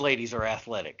 Damn, these ladies are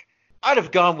athletic. I'd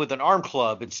have gone with an arm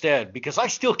club instead because I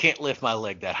still can't lift my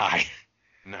leg that high.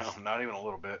 No, not even a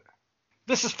little bit.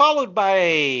 This is followed by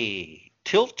a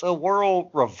tilt-a-whirl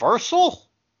reversal?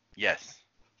 Yes.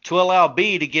 To allow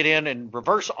B to get in and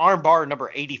reverse armbar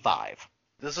number 85.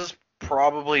 This is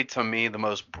probably, to me, the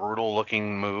most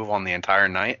brutal-looking move on the entire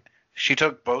night. She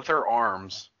took both her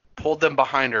arms, pulled them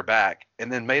behind her back,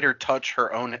 and then made her touch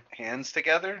her own hands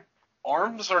together.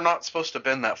 Arms are not supposed to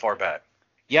bend that far back.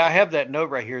 Yeah, I have that note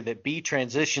right here that B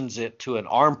transitions it to an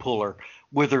arm puller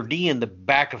with her knee in the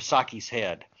back of Saki's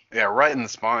head. Yeah, right in the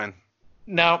spine.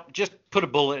 Now, just put a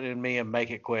bullet in me and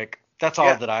make it quick. That's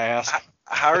all that I ask.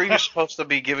 How are you supposed to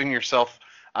be giving yourself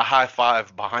a high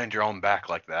five behind your own back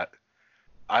like that?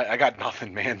 I got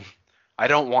nothing, man. I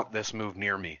don't want this move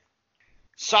near me.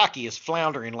 Saki is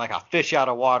floundering like a fish out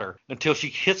of water until she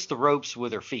hits the ropes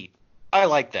with her feet. I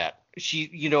like that.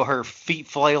 She, her feet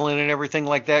flailing and everything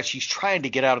like that. She's trying to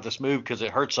get out of this move because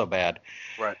it hurts so bad.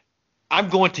 Right. I'm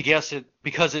going to guess it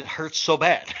because it hurts so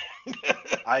bad.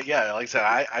 Like I said,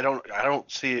 I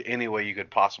don't see any way you could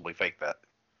possibly fake that.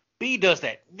 B does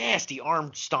that nasty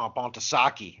arm stomp onto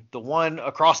Saki, the one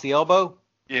across the elbow.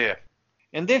 Yeah.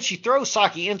 And then she throws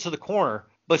Saki into the corner,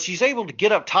 but she's able to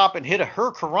get up top and hit a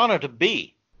Hurricanrana to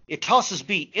B. It tosses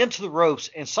B into the ropes,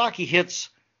 and Saki hits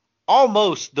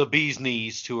almost the B's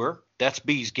knees to her. That's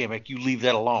B's gimmick. You leave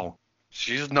that alone.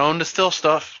 She's known to steal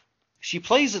stuff. She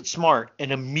plays it smart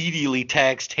and immediately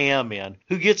tags Tam in,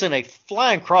 who gets in a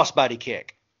flying crossbody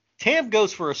kick. Tam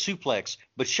goes for a suplex,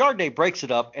 but Chardonnay breaks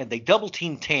it up and they double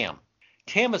team Tam.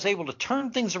 Tam is able to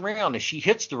turn things around as she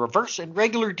hits the reverse and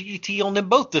regular DDT on them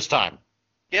both this time.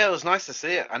 Yeah, it was nice to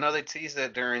see it. I know they teased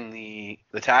it during the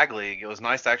tag league. It was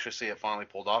nice to actually see it finally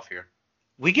pulled off here.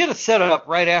 We get a setup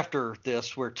right after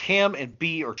this where Tam and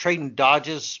B are trading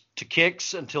dodges to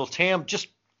kicks until Tam just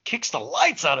kicks the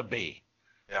lights out of B.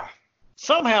 Yeah.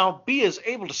 Somehow, B is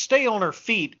able to stay on her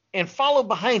feet and follow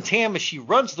behind Tam as she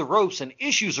runs the ropes and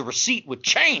issues a receipt with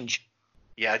change.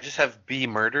 Yeah, I just have B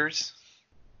murders.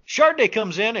 Chardonnay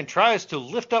comes in and tries to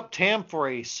lift up Tam for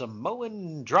a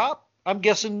Samoan drop, I'm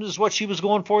guessing is what she was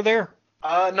going for there.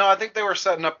 No, I think they were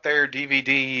setting up their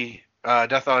DVD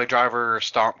Death Valley Driver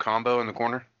stomp combo in the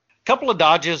corner. Couple of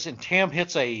dodges, and Tam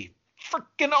hits a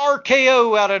freaking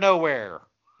RKO out of nowhere.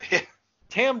 Yeah.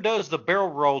 Tam does the barrel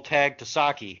roll tag to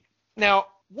Saki. Now,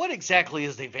 what exactly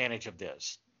is the advantage of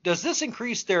this? Does this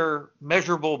increase their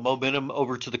measurable momentum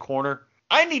over to the corner?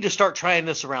 I need to start trying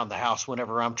this around the house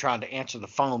whenever I'm trying to answer the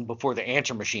phone before the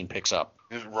answer machine picks up.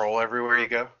 Just roll everywhere you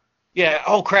go. Yeah,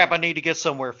 oh crap, I need to get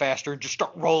somewhere faster and just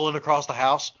start rolling across the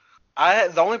house.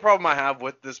 The only problem I have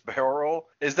with this barrel roll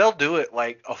is they'll do it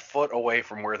like a foot away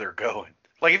from where they're going.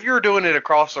 Like if you were doing it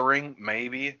across the ring,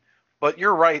 maybe, but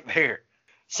you're right there.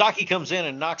 Saki comes in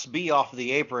and knocks B off of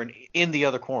the apron in the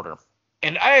other corner.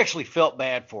 And I actually felt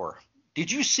bad for her. Did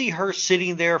you see her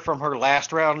sitting there from her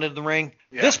last round in the ring?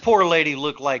 Yeah. This poor lady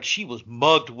looked like she was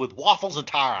mugged with waffles and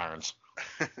tire irons.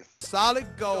 Solid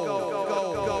gold.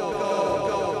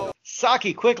 Go.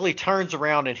 Saki quickly turns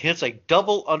around and hits a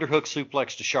double underhook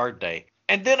suplex to Chardonnay.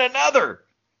 And then another.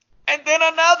 And then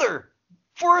another.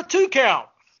 For a 2 count.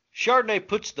 Chardonnay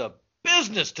puts the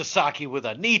business to Saki with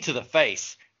a knee to the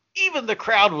face. Even the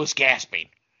crowd was gasping.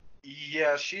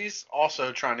 Yeah, she's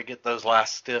also trying to get those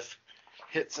last stiff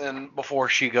hits in before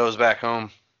she goes back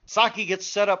home. Saki gets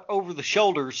set up over the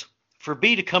shoulders for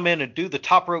B to come in and do the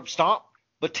top rope stomp,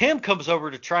 but Tam comes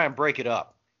over to try and break it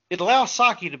up. It allows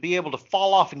Saki to be able to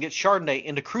fall off and get Chardonnay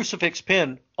into crucifix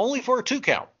pin only for a 2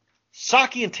 count.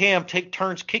 Saki and Tam take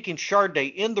turns kicking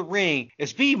Chardonnay in the ring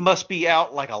as B must be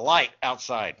out like a light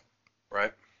outside.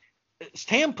 Right. As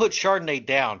Tam puts Chardonnay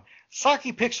down,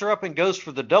 Saki picks her up and goes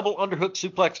for the double underhook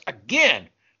suplex again,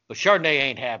 but Chardonnay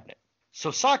ain't having it.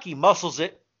 So Saki muscles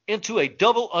it into a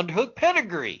double underhook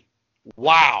pedigree.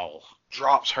 Wow.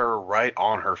 Drops her right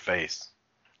on her face.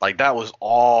 Like, that was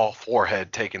all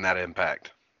forehead taking that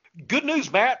impact. Good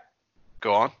news, Matt.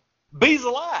 Go on. B's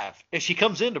alive as she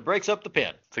comes in to breaks up the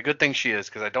pin. It's a good thing she is,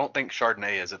 because I don't think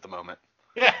Chardonnay is at the moment.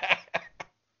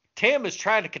 Tam is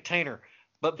trying to contain her,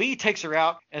 but B takes her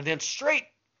out and then straight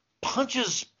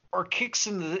punches or kicks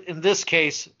in this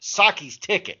case Saki's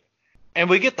ticket. And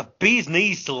we get the B's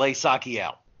knees to lay Saki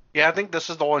out. Yeah, I think this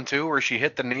is the one, too, where she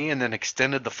hit the knee and then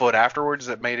extended the foot afterwards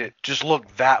that made it just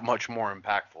look that much more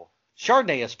impactful.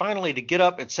 Chardonnay is finally to get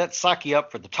up and set Saki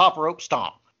up for the top rope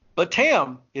stomp. But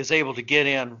Tam is able to get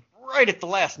in right at the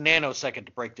last nanosecond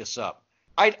to break this up.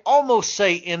 I'd almost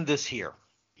say end this here.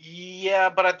 Yeah,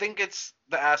 but I think it's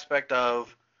the aspect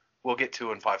of we'll get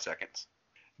to in 5 seconds.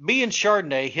 B and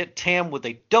Chardonnay hit Tam with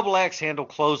a double axe handle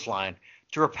clothesline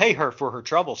to repay her for her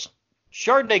troubles.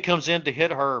 Chardonnay comes in to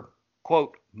hit her,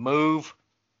 quote, move,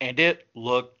 and it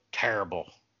looked terrible.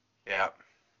 Yeah.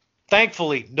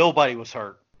 Thankfully, nobody was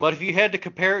hurt. But if you had to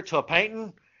compare it to a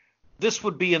painting, this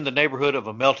would be in the neighborhood of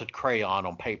a melted crayon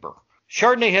on paper.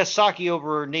 Chardonnay has Saki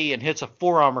over her knee and hits a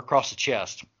forearm across the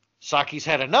chest. Saki's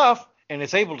had enough and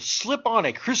is able to slip on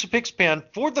a crucifix pin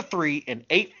for the 3 in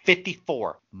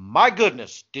 8:54. My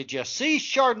goodness, did you see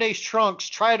Chardonnay's trunks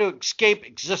try to escape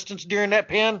existence during that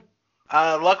pin?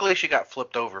 Luckily, she got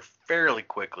flipped over fairly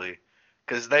quickly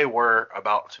because they were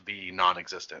about to be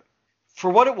non-existent.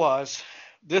 For what it was,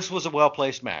 this was a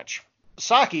well-placed match.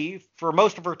 Saki, for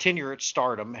most of her tenure at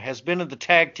Stardom, has been in the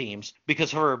tag teams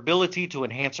because of her ability to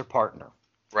enhance her partner.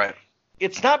 Right.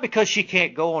 It's not because she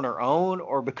can't go on her own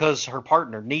or because her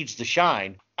partner needs to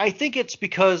shine. I think it's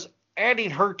because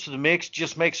adding her to the mix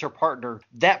just makes her partner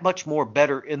that much more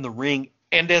better in the ring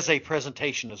and as a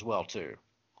presentation as well, too.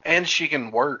 And she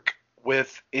can work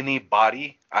with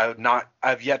anybody.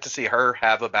 I've yet to see her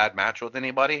have a bad match with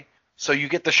anybody. So you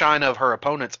get the shine of her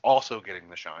opponents also getting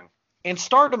the shine. And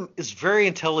Stardom is very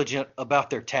intelligent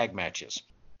about their tag matches.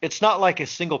 It's not like a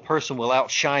single person will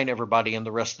outshine everybody in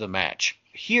the rest of the match.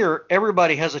 Here,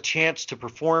 everybody has a chance to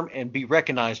perform and be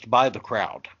recognized by the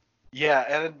crowd. Yeah,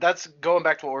 and that's going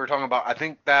back to what we were talking about. I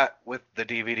think that with the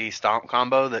DVD stomp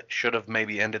combo that should have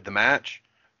maybe ended the match,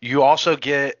 you also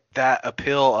get that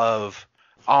appeal of,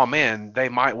 oh man, they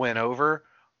might win over,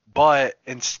 but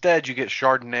instead you get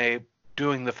Chardonnay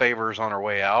doing the favors on her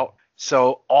way out.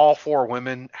 So all 4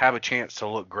 women have a chance to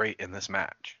look great in this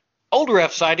match. Old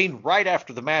Ref sighting right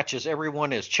after the match as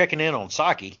everyone is checking in on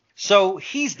Saki. So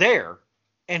he's there,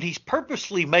 and he's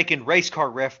purposely making Race Car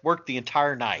Ref work the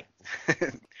entire night.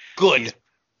 Good. He's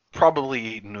probably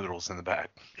eating noodles in the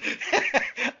back.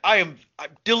 I'm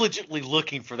diligently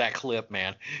looking for that clip,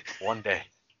 man. One day.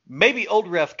 Maybe Old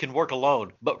Ref can work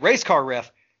alone, but Race Car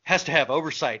Ref has to have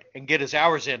oversight and get his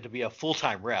hours in to be a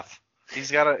full-time ref. He's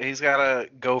gotta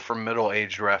go from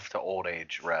middle-aged ref to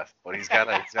old-age ref, but he's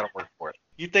gotta work for it.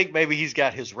 You think maybe he's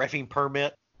got his reffing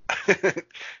permit?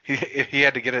 he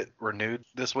had to get it renewed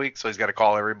this week, so he's got to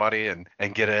call everybody and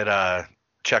get it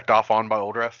checked off on by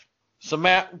old ref. So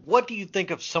Matt, what do you think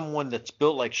of someone that's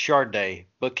built like Chardonnay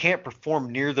but can't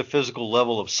perform near the physical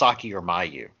level of Saki or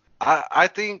Mayu? I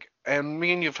think, and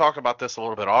me and you've talked about this a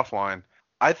little bit offline,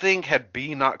 I think had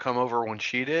B not come over when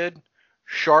she did,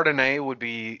 Chardonnay would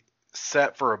be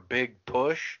set for a big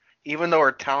push, even though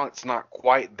her talent's not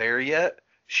quite there yet.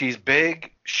 She's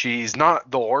big. She's not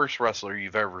the worst wrestler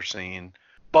you've ever seen.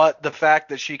 But the fact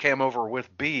that she came over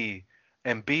with B,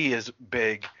 and B is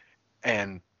big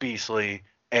and beastly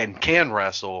and can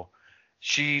wrestle,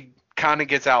 she kind of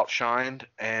gets outshined,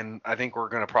 and I think we're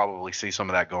going to probably see some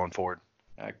of that going forward.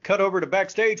 Cut over to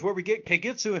backstage where we get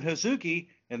Kagetsu and Hazuki,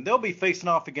 and they'll be facing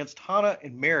off against Hana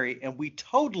and Mary, and we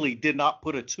totally did not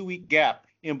put a 2-week gap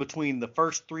in between the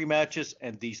first 3 matches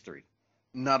and these 3.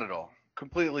 Not at all.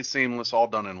 Completely seamless, all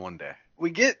done in one day.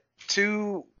 We get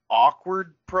 2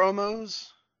 awkward promos.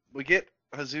 We get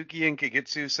Hazuki and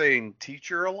Kagetsu saying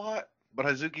teacher a lot, but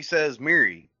Hazuki says,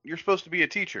 Miri, you're supposed to be a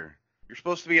teacher. You're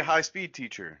supposed to be a high-speed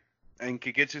teacher. And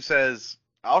Kagetsu says,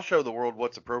 I'll show the world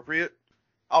what's appropriate.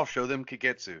 I'll show them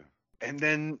Kagetsu. And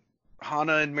then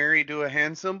Hana and Mary do a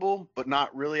hand symbol, but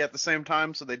not really at the same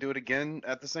time, so they do it again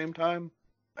at the same time.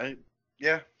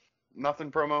 Yeah,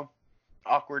 nothing promo.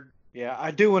 Awkward. Yeah,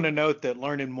 I do want to note that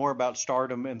learning more about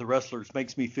Stardom and the wrestlers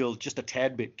makes me feel just a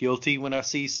tad bit guilty when I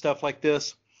see stuff like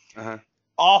this. Uh-huh.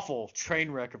 Awful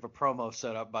train wreck of a promo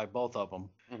set up by both of them.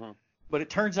 Mm-hmm. But it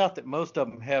turns out that most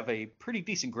of them have a pretty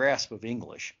decent grasp of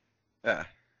English. Yeah.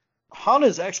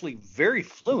 Hana's actually very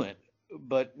fluent,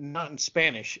 but not in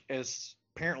Spanish, as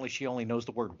apparently she only knows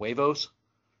the word huevos.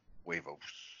 Huevos.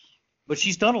 But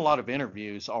she's done a lot of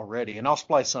interviews already, and I'll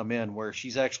splice some in where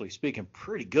she's actually speaking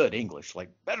pretty good English, like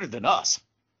better than us.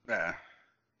 Yeah.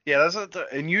 Yeah,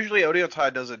 and usually Audio Tie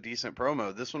does a decent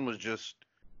promo. This one was just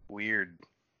weird.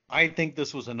 I think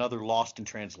this was another lost in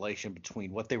translation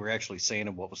between what they were actually saying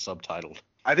and what was subtitled.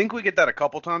 I think we get that a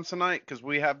couple times tonight, because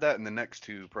we have that in the next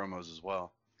two promos as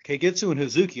well. Keigetsu and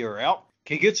Hazuki are out.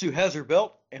 Keigetsu has her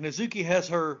belt, and Hazuki has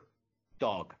her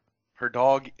dog. Her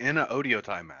dog in an Audio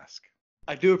Tie mask.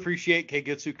 I do appreciate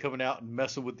Keigetsu coming out and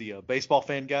messing with the baseball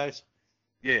fan guys.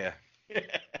 Yeah.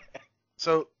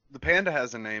 So, the panda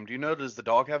has a name. Do you know, does the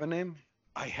dog have a name?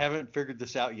 I haven't figured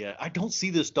this out yet. I don't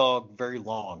see this dog very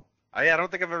long. I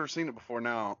don't think I've ever seen it before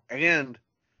now. And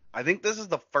I think this is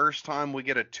the first time we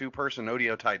get a two-person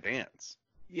Audio Tie dance.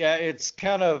 Yeah, it's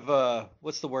kind of,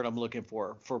 what's the word I'm looking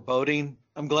for? Foreboding.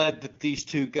 I'm glad that these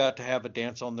two got to have a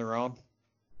dance on their own.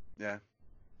 Yeah.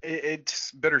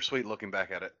 It's bittersweet looking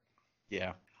back at it.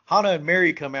 Yeah. Hana and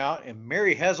Mary come out, and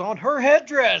Mary has on her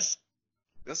headdress.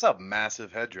 This is a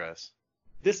massive headdress.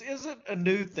 This isn't a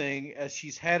new thing, as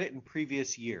she's had it in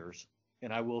previous years,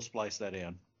 and I will splice that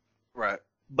in. Right.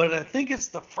 But I think it's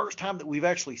the first time that we've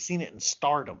actually seen it in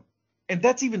Stardom. And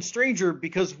that's even stranger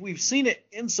because we've seen it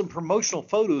in some promotional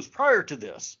photos prior to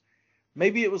this.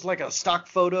 Maybe it was like a stock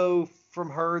photo from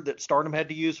her that Stardom had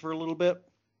to use for a little bit.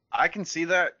 I can see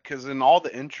that because in all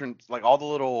the entrance, like all the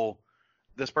little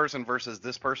this person versus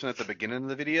this person at the beginning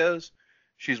of the videos,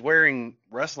 she's wearing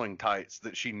wrestling tights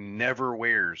that she never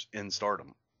wears in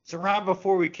Stardom. So right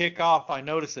before we kick off, I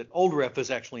noticed that Old Ref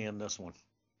is actually in this one.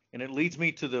 And it leads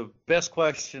me to the best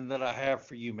question that I have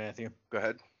for you, Matthew. Go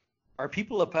ahead. Are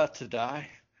people about to die?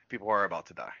 People are about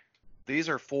to die. These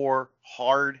are four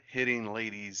hard-hitting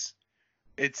ladies.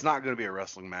 It's not going to be a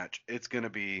wrestling match. It's going to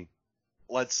be,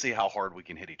 let's see how hard we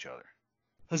can hit each other.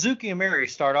 Hazuki and Mary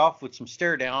start off with some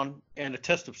stare down and a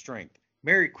test of strength.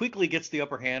 Mary quickly gets the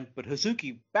upper hand, but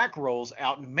Hazuki back rolls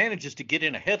out and manages to get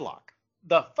in a headlock.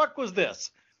 The fuck was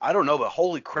this? I don't know, but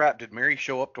holy crap, did Mary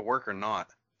show up to work or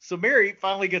not? So Mary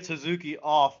finally gets Hazuki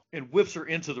off and whips her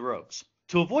into the ropes.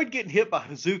 To avoid getting hit by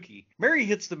Hazuki, Mary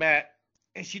hits the mat,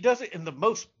 and she does it in the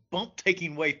most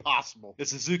bump-taking way possible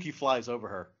as Hazuki flies over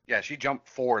her. Yeah, she jumped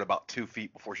forward about 2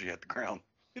 feet before she hit the ground.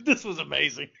 This was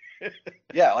amazing.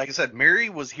 Yeah, like I said, Mary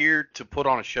was here to put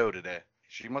on a show today.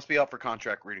 She must be up for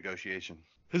contract renegotiation.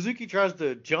 Hazuki tries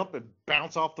to jump and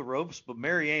bounce off the ropes, but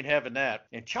Mary ain't having that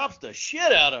and chops the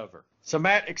shit out of her. So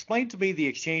Matt, explain to me the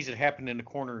exchange that happened in the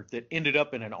corner that ended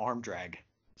up in an arm drag.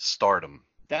 Stardom.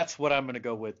 That's what I'm going to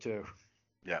go with too.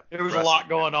 Yeah. There was a lot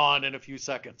going on in a few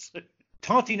seconds.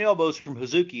 Taunting elbows from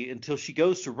Hazuki until she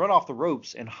goes to run off the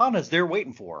ropes, and Hana's there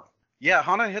waiting for her. Yeah,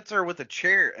 Hana hits her with a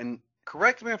chair, and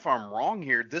correct me if I'm wrong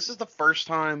here, this is the first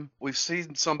time we've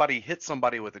seen somebody hit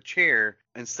somebody with a chair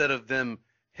instead of them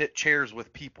hit chairs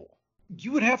with people.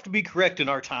 You would have to be correct in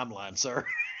our timeline, sir.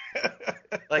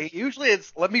 Like, usually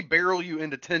it's, let me barrel you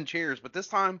into 10 chairs, but this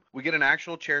time we get an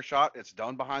actual chair shot. It's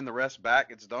done behind the rest back.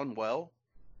 It's done well.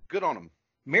 Good on them.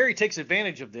 Mary takes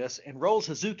advantage of this and rolls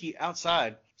Hazuki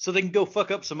outside so they can go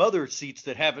fuck up some other seats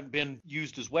that haven't been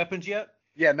used as weapons yet.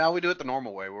 Yeah, now we do it the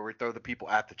normal way where we throw the people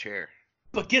at the chair.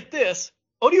 But get this,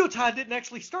 Audio Tai didn't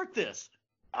actually start this.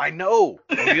 I know.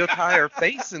 Audio Tai are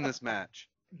face in this match.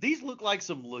 These look like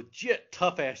some legit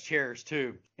tough-ass chairs,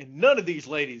 too. And none of these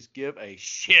ladies give a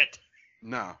shit.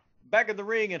 No. Back in the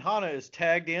ring, and Hana is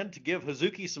tagged in to give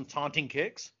Hazuki some taunting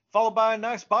kicks, followed by a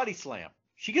nice body slam.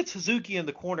 She gets Hazuki in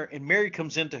the corner, and Mary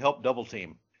comes in to help double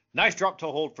team. Nice drop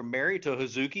toe hold from Mary to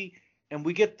Hazuki, and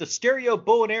we get the stereo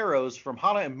bow and arrows from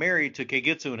Hana and Mary to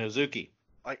Keigetsu and Hazuki.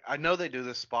 Like, I know they do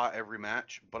this spot every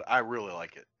match, but I really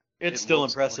like it. It's It still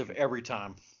looks impressive clean. every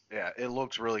time. Yeah, it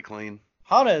looks really clean.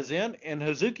 Hana is in, and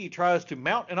Hazuki tries to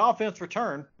mount an offense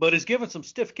return, but is given some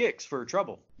stiff kicks for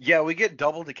trouble. Yeah, we get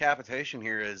double decapitation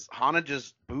here as Hana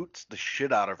just boots the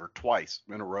shit out of her twice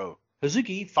in a row.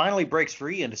 Hazuki finally breaks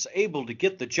free and is able to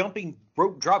get the jumping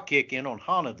rope dropkick in on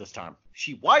Hana this time.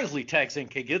 She wisely tags in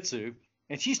Keigetsu,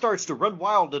 and she starts to run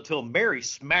wild until Mary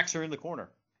smacks her in the corner.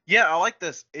 Yeah, I like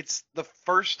this. It's the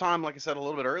first time, like I said a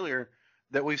little bit earlier,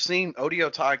 that we've seen Audio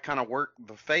Tai kind of work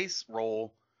the face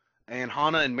role and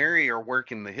Hana and Mary are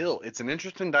working the heel. It's an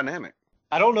interesting dynamic.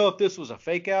 I don't know if this was a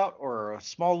fake out or a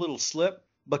small little slip,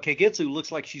 but Keigetsu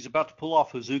looks like she's about to pull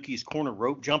off Hazuki's corner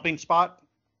rope jumping spot.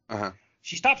 Uh-huh.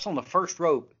 She stops on the first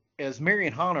rope as Mary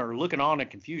and Hana are looking on in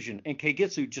confusion, and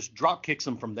Keigetsu just drop kicks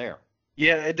them from there.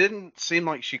 Yeah, it didn't seem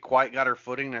like she quite got her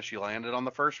footing as she landed on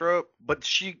the first rope, but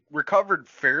she recovered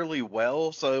fairly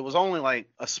well, so it was only like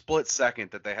a split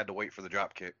second that they had to wait for the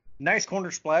drop kick. Nice corner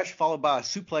splash followed by a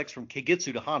suplex from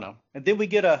Keigetsu to Hana, and then we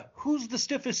get a who's the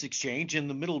stiffest exchange in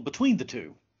the middle between the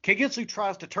two. Keigetsu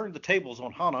tries to turn the tables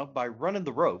on Hana by running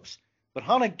the ropes, but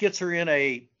Hana gets her in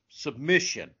a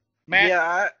submission. Matt,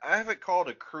 Yeah, I have it called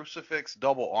a crucifix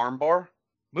double armbar.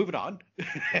 moving on.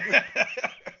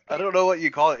 I don't know what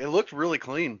you call it. It looked really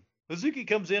clean. Hazuki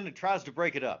comes in and tries to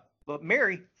break it up, but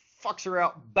Mary fucks her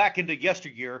out back into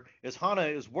yesteryear as Hana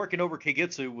is working over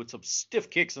Keigetsu with some stiff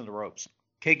kicks in the ropes.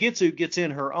 Keigetsu gets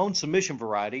in her own submission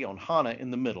variety on Hana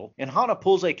in the middle, and Hana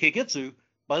pulls a Keigetsu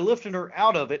by lifting her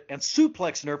out of it and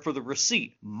suplexing her for the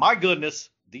receipt. My goodness,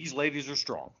 these ladies are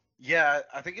strong. Yeah,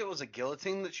 I think it was a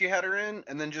guillotine that she had her in,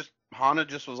 and then just Hana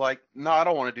just was like, no, I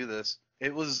don't want to do this.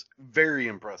 It was very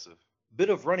impressive. Bit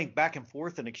of running back and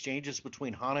forth in exchanges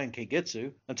between Hana and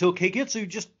Keigetsu until Keigetsu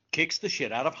just kicks the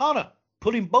shit out of Hana,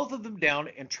 putting both of them down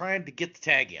and trying to get the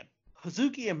tag in.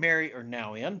 Hazuki and Mary are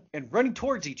now in and running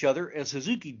towards each other as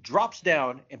Hazuki drops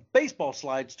down and baseball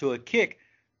slides to a kick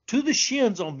to the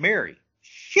shins on Mary.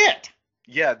 Shit!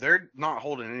 Yeah, they're not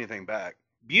holding anything back.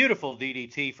 Beautiful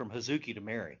DDT from Hazuki to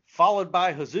Mary, followed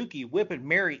by Hazuki whipping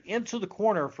Mary into the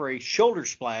corner for a shoulder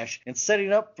splash and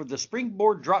setting up for the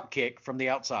springboard drop kick from the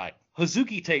outside.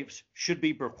 Hazuki tapes should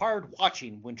be required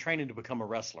watching when training to become a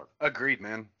wrestler. Agreed,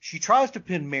 man. She tries to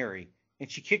pin Mary,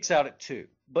 and she kicks out at 2.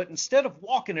 But instead of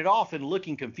walking it off and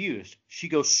looking confused, she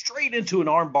goes straight into an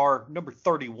armbar number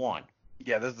 31.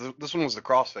 Yeah, this one was the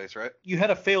crossface, right? You had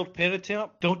a failed pin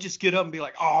attempt. Don't just get up and be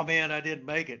like, oh man, I didn't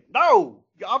make it. No!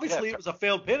 Obviously Yeah. it was a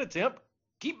failed pin attempt.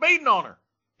 Keep beating on her.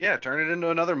 Yeah, turn it into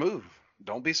another move.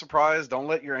 Don't be surprised. Don't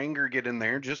let your anger get in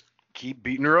there. Just keep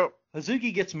beating her up.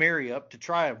 Hazuki gets Mary up to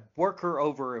try and work her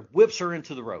over and whips her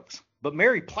into the ropes. But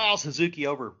Mary plows Hazuki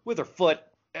over with her foot.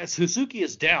 As Hazuki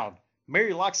is down,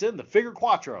 Mary locks in the figure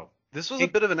quattro. This was a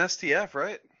bit of an STF,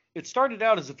 right? It started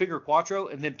out as a figure quattro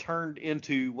and then turned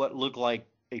into what looked like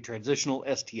a transitional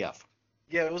STF.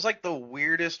 Yeah, it was like the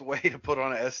weirdest way to put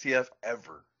on an STF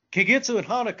ever. Keigetsu and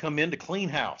Hana come in to clean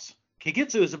house.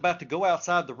 Keigetsu is about to go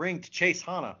outside the ring to chase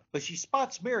Hana, but she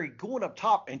spots Mary going up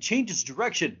top and changes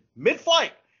direction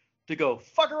mid-flight to go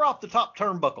fuck her off the top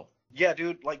turnbuckle. Yeah,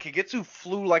 dude, like Keigetsu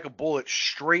flew like a bullet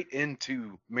straight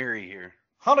into Mary here.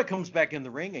 Hana comes back in the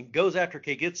ring and goes after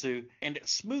Keigetsu, and it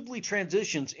smoothly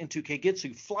transitions into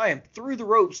Keigetsu flying through the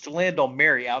ropes to land on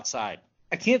Mary outside.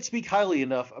 I can't speak highly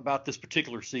enough about this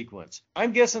particular sequence.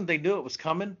 I'm guessing they knew it was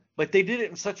coming, but they did it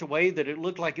in such a way that it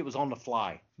looked like it was on the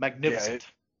fly. Magnificent.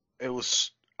 It was,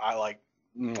 I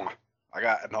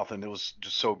got nothing. It was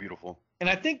just so beautiful. And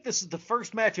I think this is the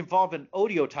first match involving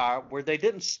Odio-Tai where they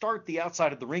didn't start the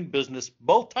outside of the ring business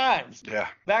both times. Yeah.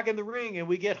 Back in the ring, and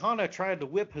we get Hana trying to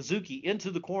whip Hazuki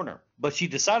into the corner, but she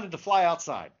decided to fly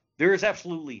outside. There is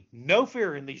absolutely no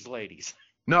fear in these ladies.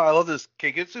 No, I love this.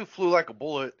 Keigetsu flew like a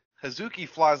bullet. Hazuki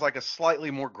flies like a slightly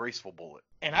more graceful bullet.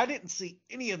 And I didn't see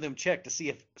any of them check to see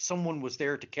if someone was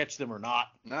there to catch them or not.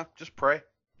 No, just pray.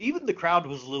 Even the crowd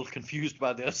was a little confused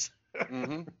by this.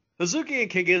 Mm-hmm. Hazuki and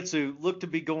Keigetsu look to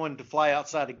be going to fly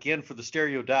outside again for the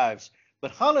stereo dives, but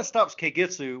Hana stops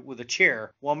Keigetsu with a chair,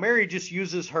 while Mary just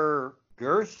uses her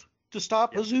girth to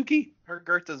stop Hazuki. Her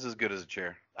girth is as good as a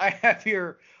chair. I have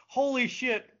here, holy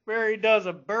shit, Mary does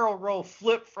a barrel roll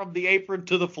flip from the apron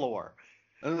to the floor.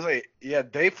 I was like, yeah,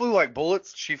 they flew like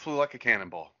bullets. She flew like a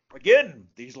cannonball. Again,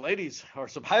 these ladies are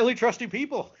some highly trusting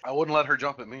people. I wouldn't let her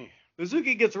jump at me.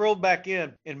 Hazuki gets rolled back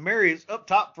in, and Mary is up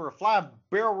top for a flying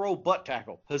barrel roll butt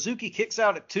tackle. Hazuki kicks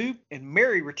out at 2, and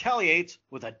Mary retaliates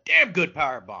with a damn good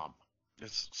powerbomb.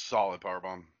 It's solid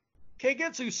powerbomb.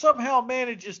 Keigetsu somehow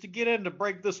manages to get in to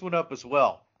break this one up as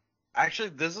well. Actually,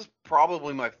 this is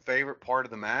probably my favorite part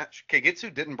of the match.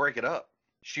 Keigetsu didn't break it up.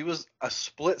 She was a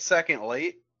split second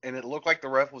late, and it looked like the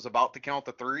ref was about to count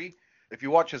the 3. If you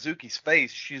watch Hazuki's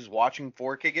face, she's watching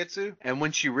for Keigetsu, and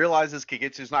when she realizes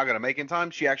Keigetsu's not going to make it in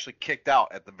time, she actually kicked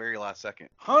out at the very last second.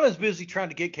 Hana's busy trying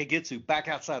to get Keigetsu back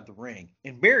outside the ring,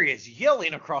 and Mary is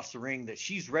yelling across the ring that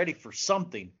she's ready for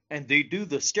something, and they do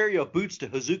the stereo boots to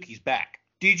Hazuki's back.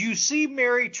 Did you see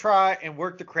Mary try and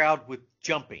work the crowd with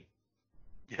jumping?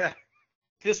 Yeah,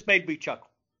 This made me chuckle.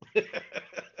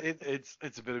 it's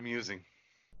a bit amusing.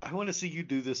 I want to see you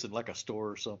do this in like a store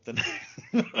or something.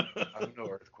 I'm no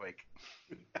earthquake.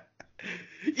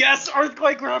 Yes,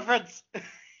 earthquake reference.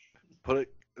 Put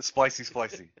it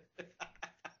splicey.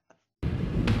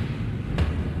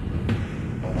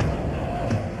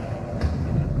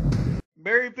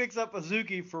 Mary picks up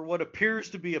Hazuki for what appears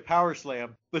to be a power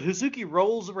slam, but Hazuki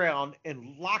rolls around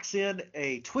and locks in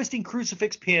a twisting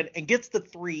crucifix pin and gets the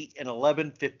 3 in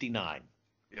 11:59.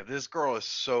 Yeah, this girl is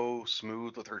so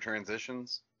smooth with her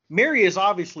transitions. Mary is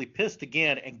obviously pissed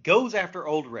again and goes after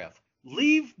Old Ref.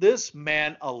 Leave this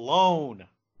man alone.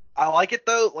 I like it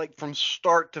though, like from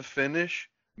start to finish,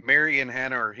 Mary and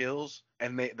Hannah are heels,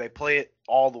 and they play it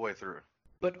all the way through.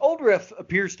 But Old Ref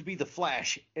appears to be the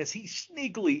Flash as he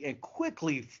sneakily and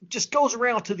quickly just goes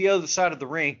around to the other side of the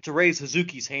ring to raise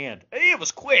Hazuki's hand. It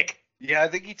was quick. Yeah, I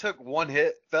think he took one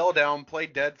hit, fell down,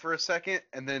 played dead for a second,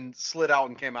 and then slid out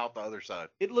and came out the other side.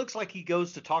 It looks like he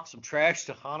goes to talk some trash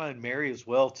to Hana and Mary as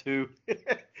well, too. Yeah.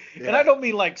 And I don't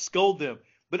mean like scold them,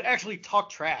 but actually talk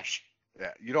trash.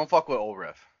 Yeah, you don't fuck with Old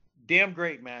Ref. Damn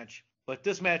great match. But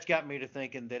this match got me to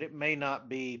thinking that it may not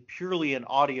be purely an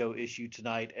audio issue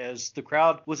tonight, as the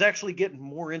crowd was actually getting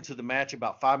more into the match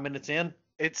about 5 minutes in.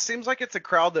 It seems like it's a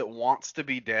crowd that wants to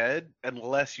be dead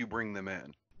unless you bring them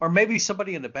in. Or maybe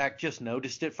somebody in the back just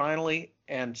noticed it finally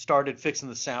and started fixing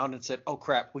the sound and said, oh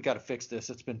crap, we got to fix this.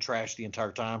 It's been trashed the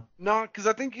entire time. No, because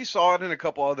I think you saw it in a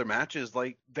couple other matches.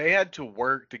 Like, they had to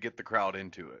work to get the crowd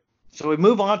into it. So we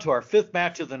move on to our 5th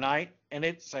match of the night, and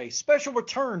it's a special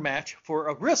return match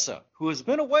for Arisa, who has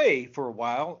been away for a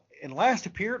while and last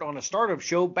appeared on a Stardom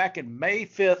show back in May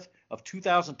 5th of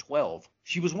 2012.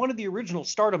 She was one of the original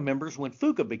Stardom members when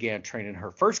Fuka began training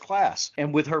her first class.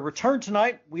 And with her return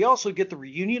tonight, we also get the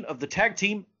reunion of the tag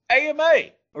team AMA.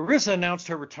 Arisa announced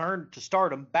her return to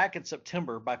Stardom back in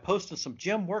September by posting some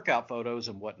gym workout photos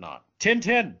and whatnot.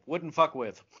 10-10, wouldn't fuck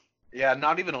with. Yeah,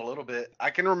 not even a little bit.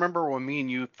 I can remember when me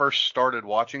and you first started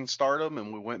watching Stardom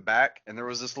and we went back and there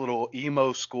was this little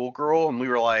emo schoolgirl and we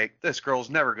were like, this girl's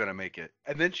never going to make it.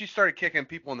 And then she started kicking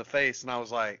people in the face and I was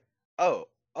like, oh,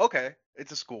 okay.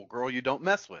 It's a schoolgirl you don't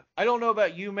mess with. I don't know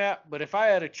about you, Matt, but if I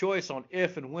had a choice on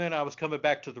if and when I was coming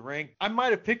back to the ring, I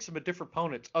might have picked some different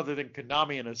opponents other than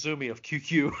Konami and Azumi of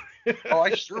QQ. Oh,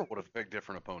 I sure would have picked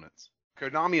different opponents.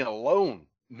 Konami alone,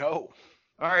 no.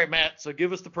 All right, Matt, so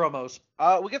give us the promos.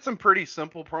 We get some pretty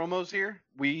simple promos here.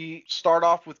 We start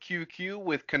off with QQ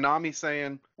with Konami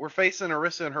saying, we're facing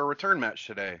Arisa in her return match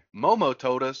today. Momo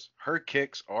told us her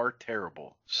kicks are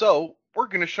terrible. So we're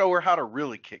going to show her how to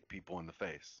really kick people in the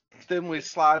face. Then we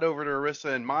slide over to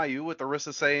Arisa and Mayu with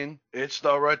Arisa saying, it's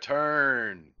the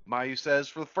return. Mayu says,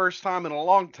 for the first time in a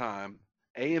long time,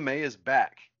 AMA is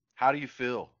back. How do you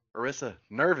feel? Arisa,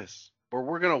 nervous, but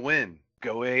we're going to win.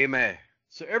 Go AMA.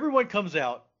 So everyone comes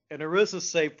out, and Arisa's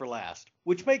saved for last,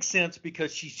 which makes sense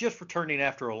because she's just returning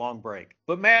after a long break.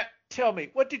 But Matt, tell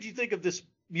me, what did you think of this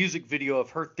music video of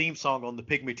her theme song on the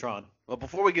Pygmitron? Well,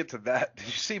 before we get to that, did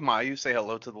you see Mayu say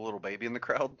hello to the little baby in the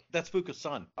crowd? That's Fuka's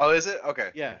son. Oh, is it? Okay.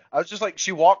 Yeah. I was just like,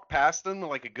 she walked past him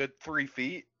like a good 3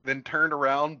 feet, then turned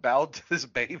around, bowed to this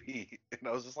baby, and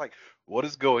I was just like, what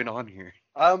is going on here?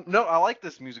 No, I like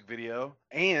this music video,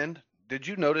 and did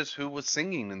you notice who was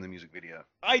singing in the music video?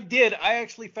 I did. I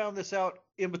actually found this out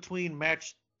in between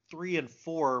match 3 and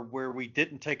 4 where we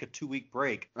didn't take a 2-week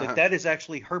break. That is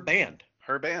actually her band.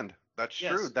 Her band. That's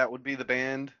true. That would be the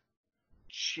band.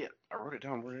 Shit, I wrote it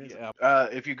down. Where is it?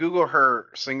 If you Google her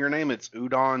singer name, it's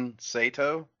Udon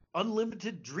Sato.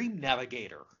 Unlimited Dream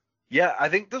Navigator. Yeah, I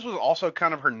think this was also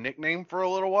kind of her nickname for a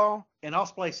little while. And I'll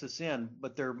splice this in,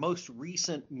 but their most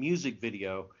recent music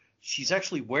video, she's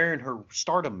actually wearing her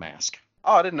Stardom mask.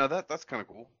 Oh, I didn't know that. That's kind of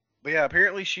cool. But yeah,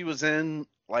 apparently she was in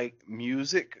like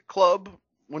music club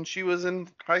when she was in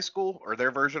high school, or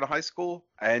their version of high school,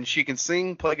 and she can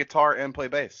sing, play guitar, and play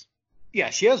bass. Yeah,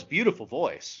 she has a beautiful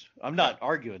voice. I'm not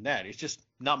arguing that. It's just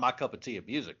not my cup of tea of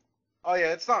music. Oh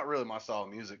yeah, it's not really my style of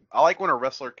music. I like when a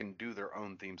wrestler can do their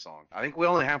own theme song. I think we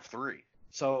only have 3.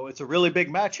 So it's a really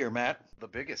big match here, Matt. The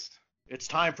biggest. It's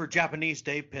time for Japanese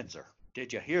Dave Pinzer.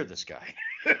 Did you hear this guy?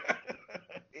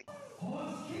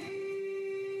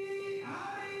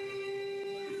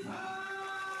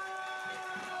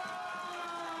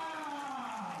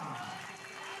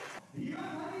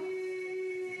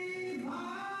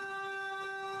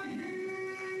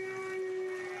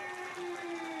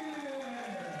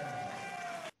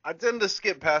 I tend to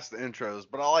skip past the intros,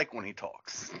 but I like when he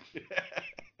talks.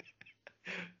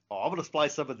 Oh, I'm going to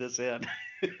splice some of this in.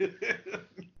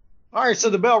 All right, so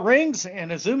the bell rings,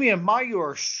 and Azumi and Mayu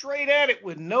are straight at it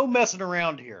with no messing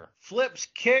around here. Flips,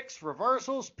 kicks,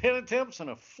 reversals, pin attempts, and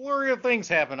a flurry of things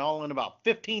happen all in about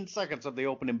 15 seconds of the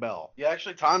opening bell. You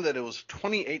actually timed it. It was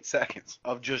 28 seconds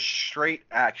of just straight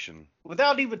action.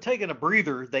 Without even taking a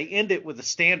breather, they end it with a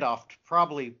standoff to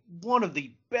probably one of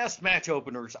the best match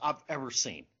openers I've ever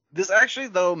seen. This actually,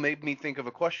 though, made me think of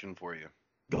a question for you.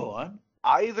 Go on.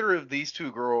 Either of these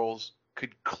two girls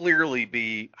could clearly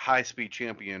be high-speed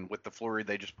champion with the flurry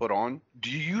they just put on. Do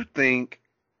you think,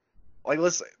 like,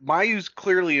 Mayu's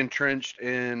clearly entrenched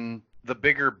in the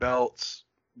bigger belts,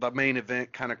 the main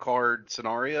event kind of card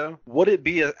scenario. Would it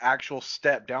be an actual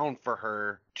step down for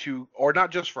her to, or not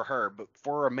just for her, but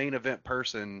for a main event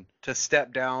person to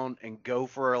step down and go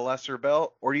for a lesser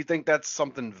belt? Or do you think that's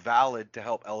something valid to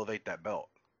help elevate that belt?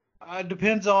 It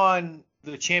depends on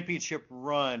the championship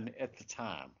run at the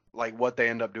time. Like what they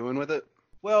end up doing with it?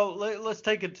 Well, let's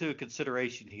take into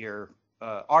consideration here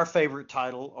our favorite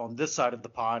title on this side of the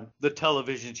pond, the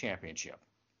television championship.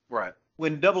 Right.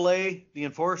 When AA, the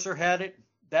Enforcer, had it,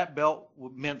 that belt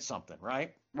meant something,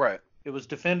 right? Right. It was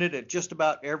defended at just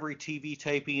about every TV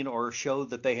taping or show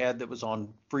that they had that was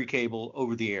on free cable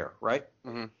over the air, right?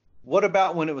 Mm-hmm. What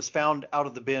about when it was found out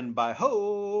of the bin by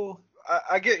Ho?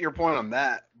 I get your point on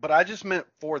that, but I just meant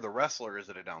for the wrestler, is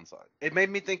it a downside? It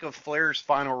made me think of Flair's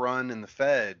final run in the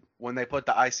Fed when they put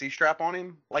the IC strap on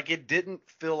him. Like, it didn't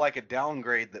feel like a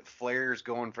downgrade that Flair's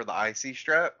going for the IC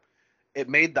strap. It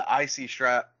made the IC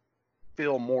strap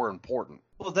feel more important.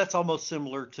 Well, that's almost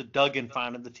similar to Duggan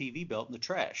finding the TV belt in the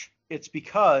trash. It's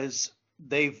because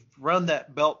they've run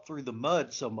that belt through the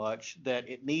mud so much that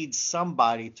it needs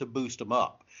somebody to boost them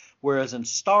up. Whereas in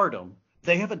Stardom,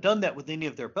 they haven't done that with any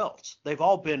of their belts. They've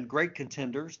all been great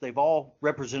contenders. They've all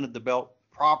represented the belt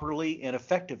properly and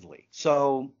effectively.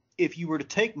 So if you were to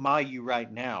take Mayu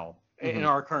right now in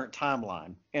our current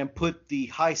timeline and put the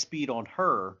high speed on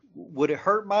her, would it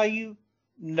hurt Mayu?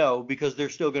 No, because they're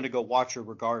still going to go watch her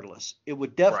regardless. It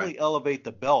would definitely elevate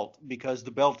the belt because the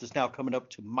belt is now coming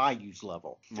up to Mayu's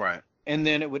level. Right. And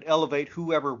then it would elevate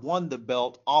whoever won the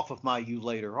belt off of Mayu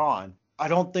later on. I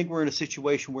don't think we're in a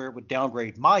situation where it would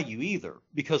downgrade Mayu either,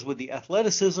 because with the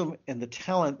athleticism and the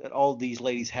talent that all these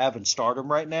ladies have in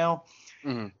Stardom right now,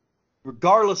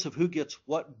 regardless of who gets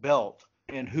what belt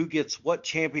and who gets what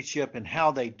championship and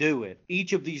how they do it,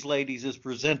 each of these ladies is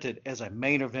presented as a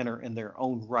main eventer in their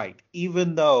own right,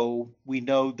 even though we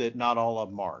know that not all of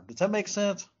them are. Does that make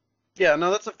sense? Yeah, no,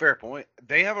 that's a fair point.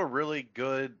 They have a really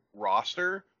good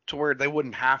roster to where they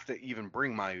wouldn't have to even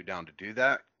bring Mayu down to do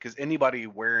that, because anybody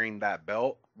wearing that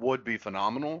belt would be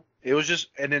phenomenal. It was just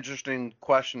an interesting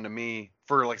question to me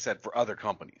for, like I said, for other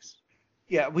companies.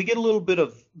 Yeah, we get a little bit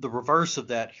of the reverse of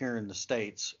that here in the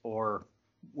States, or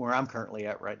where I'm currently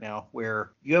at right now,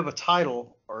 where you have a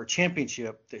title or a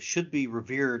championship that should be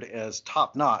revered as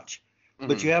top notch,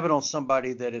 but you have it on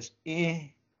somebody that is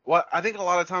Well, I think a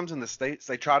lot of times in the States,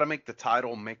 they try to make the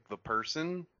title make the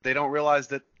person. They don't realize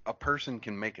that a person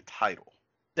can make a title.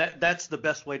 That's the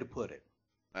best way to put it.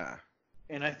 Ah.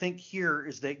 And I think here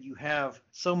is that you have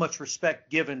so much respect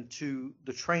given to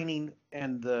the training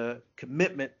and the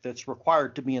commitment that's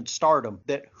required to be in Stardom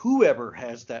that whoever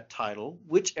has that title,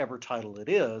 whichever title it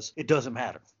is, it doesn't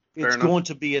matter. It's going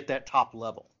to be at that top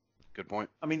level. Good point.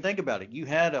 I mean, think about it. You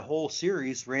had a whole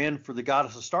series ran for the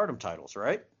Goddess of Stardom titles,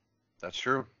 right? That's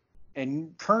true.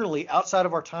 And currently, outside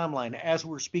of our timeline, as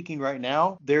we're speaking right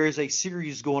now, there is a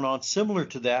series going on similar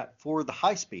to that for the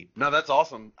high speed. No, that's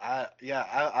awesome. I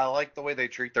like the way they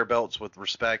treat their belts with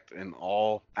respect in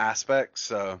all aspects.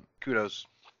 So kudos.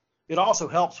 It also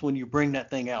helps when you bring that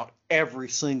thing out every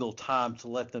single time to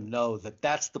let them know that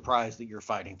that's the prize that you're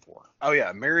fighting for. Oh,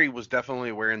 yeah. Mary was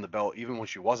definitely wearing the belt even when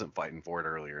she wasn't fighting for it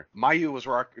earlier. Mayu was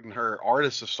rocking her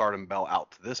Artist of Stardom belt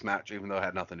out to this match, even though it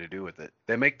had nothing to do with it.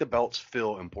 They make the belts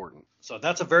feel important. So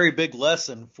that's a very big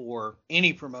lesson for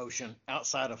any promotion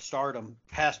outside of Stardom,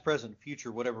 past, present,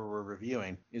 future, whatever we're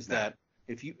reviewing, is that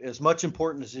if you, as much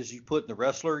importance as you put in the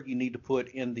wrestler, you need to put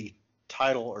in the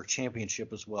title or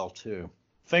championship as well, too.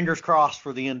 Fingers crossed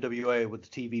for the NWA with the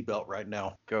TV belt right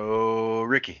now. Go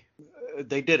Ricky.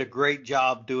 They did a great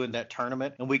job doing that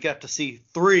tournament, and we got to see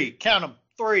three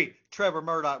Trevor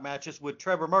Murdoch matches with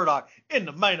Trevor Murdoch in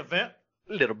the main event.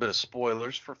 A little bit of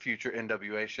spoilers for future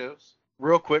NWA shows.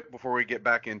 Real quick before we get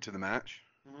back into the match.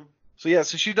 So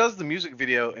she does the music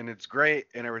video, and it's great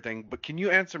and everything, but can you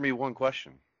answer me one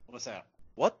question? What's that?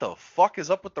 What the fuck is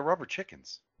up with the rubber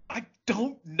chickens? I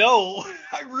don't know.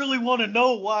 I really want to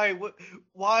know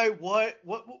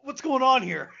what's going on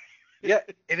here. Yeah,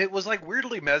 and it was like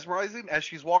weirdly mesmerizing as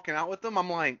she's walking out with them. I'm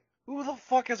like, who the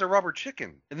fuck has a rubber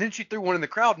chicken? And then she threw one in the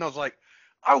crowd, and I was like,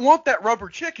 I want that rubber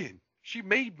chicken. She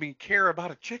made me care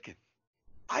about a chicken.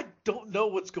 I don't know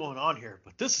what's going on here,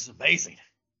 but this is amazing.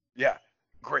 Yeah,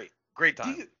 great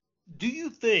time. Do you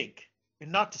think,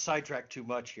 and not to sidetrack too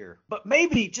much here, but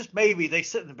maybe, just maybe, they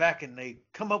sit in the back and they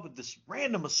come up with this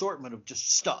random assortment of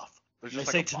just stuff. There's And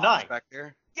just they like say a box tonight. back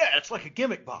there. Yeah, it's like a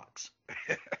gimmick box.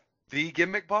 The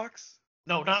gimmick box?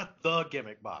 No, not the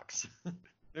gimmick box.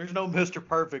 There's no Mr.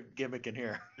 Perfect gimmick in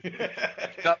here.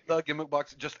 Not the gimmick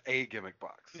box, just a gimmick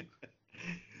box.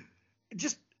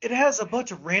 It has a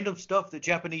bunch of random stuff that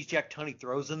Japanese Jack Tunney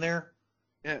throws in there.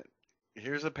 Yeah.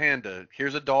 Here's a panda.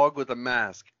 Here's a dog with a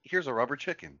mask. Here's a rubber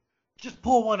chicken. Just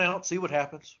pull one out, see what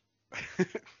happens.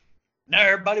 Now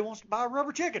everybody wants to buy a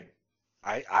rubber chicken.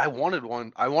 I wanted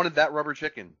one. I wanted that rubber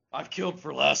chicken. I've killed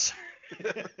for less.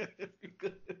 This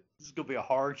is going to be a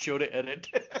hard show to edit.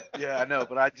 Yeah, I know,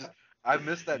 but I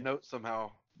missed that note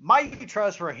somehow. Mayu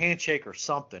tries for a handshake or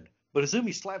something, but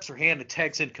Azumi slaps her hand and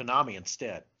tags in Konami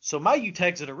instead. So Mayu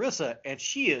tags in Arisa, and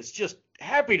she is just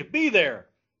happy to be there.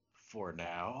 For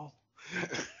now.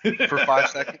 For 5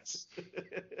 seconds.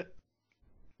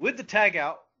 With the tag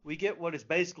out, we get what is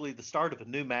basically the start of a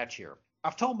new match here.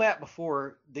 I've told Matt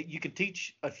before that you can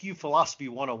teach a few Philosophy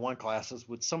 101 classes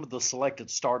with some of the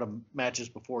selected Stardom matches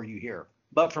before you hear.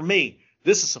 But for me,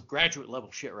 this is some graduate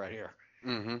level shit right here.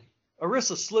 Mm-hmm.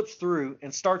 Arisa slips through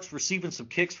and starts receiving some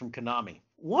kicks from Konami.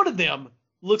 One of them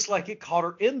looks like it caught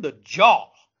her in the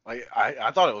jaw. Like I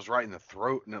thought it was right in the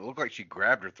throat, and it looked like she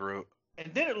grabbed her throat.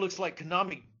 And then it looks like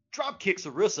Konami drop kicks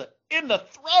Arisa in the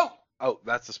throat. Oh,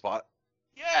 that's the spot.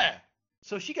 Yeah.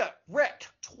 So she got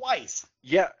wrecked twice.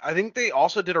 Yeah, I think they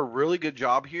also did a really good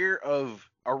job here of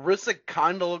Arisa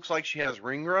kind of looks like she has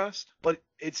ring rust, but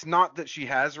it's not that she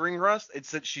has ring rust. It's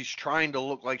that she's trying to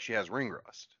look like she has ring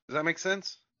rust. Does that make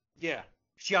sense? Yeah.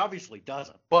 She obviously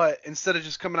doesn't. But instead of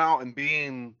just coming out and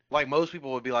being like most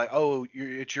people would be like, oh,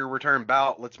 it's your return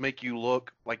bout, let's make you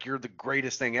look like you're the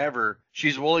greatest thing ever,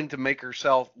 she's willing to make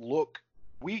herself look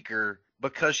weaker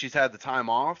because she's had the time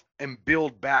off and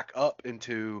build back up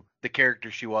into the character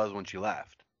she was when she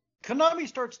left. Konami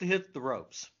starts to hit the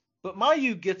ropes, but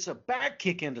Mayu gets a back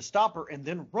kick in to stop her and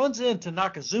then runs into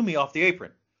Nakazumi off the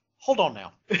apron. Hold on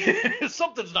now.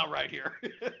 Something's not right here.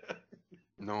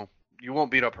 No, you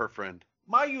won't beat up her friend.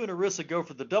 Mayu and Arisa go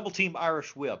for the double team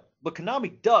Irish whip, but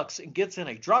Konami ducks and gets in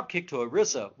a drop kick to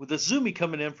Arisa, with Azumi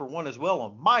coming in for one as well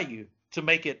on Mayu to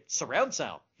make it surround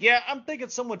sound. Yeah, I'm thinking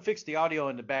someone fixed the audio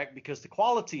in the back because the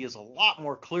quality is a lot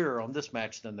more clearer on this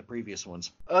match than the previous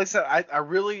ones. Like I said,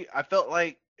 I felt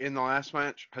like in the last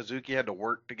match, Hazuki had to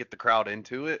work to get the crowd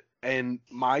into it, and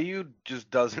Mayu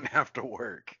just doesn't have to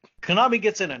work. Konami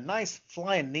gets in a nice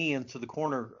flying knee into the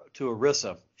corner to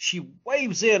Arisa. She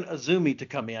waves in Azumi to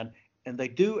come in, and they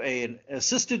do an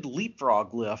assisted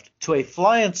leapfrog lift to a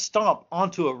flying stomp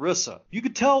onto Arisa. You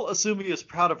could tell Azumi is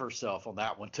proud of herself on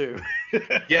that one, too.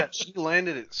 Yeah, she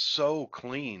landed it so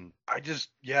clean.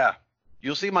 Yeah.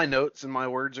 You'll see my notes and my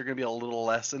words are going to be a little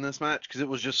less in this match because it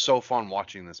was just so fun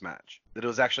watching this match that it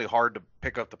was actually hard to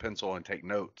pick up the pencil and take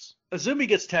notes. Azumi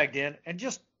gets tagged in and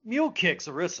just mule kicks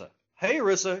Arisa. Hey,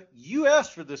 Arisa, you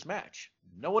asked for this match.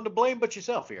 No one to blame but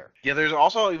yourself here. Yeah, there's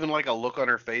also even like a look on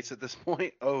her face at this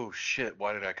point. Oh shit,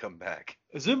 why did I come back?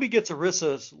 Azumi gets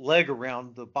Arisa's leg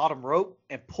around the bottom rope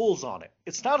and pulls on it.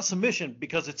 It's not a submission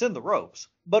because it's in the ropes,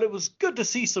 but it was good to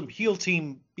see some heel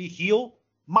team be heel.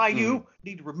 Mayu,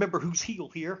 need to remember who's heel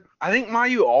here. I think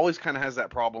Mayu always kind of has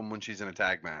that problem when she's in a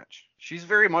tag match. She's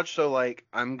very much so like,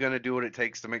 I'm going to do what it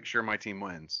takes to make sure my team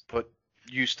wins, but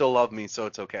you still love me, so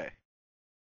it's okay.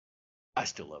 I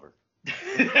still love her.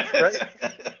 Right?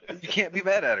 You can't be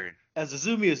mad at her. As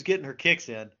Azumi is getting her kicks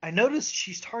in, I noticed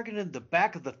she's targeting the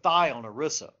back of the thigh on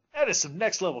Arisa. That is some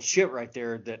next level shit right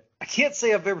there that I can't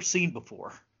say I've ever seen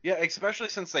before. Yeah, especially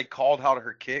since they called out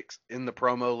her kicks in the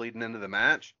promo leading into the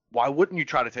match. Why wouldn't you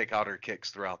try to take out her kicks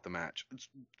throughout the match? It's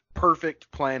perfect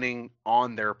planning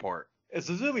on their part. As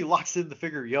Azumi locks in the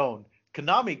figure Yon,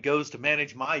 Konami goes to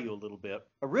manage Mayu a little bit.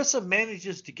 Arisa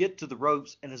manages to get to the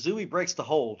ropes and Azumi breaks the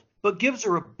hold, but gives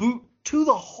her a boot to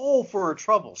the hole for her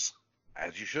troubles.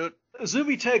 As you should.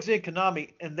 Azumi tags in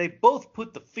Konami and they both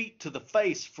put the feet to the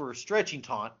face for a stretching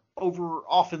taunt over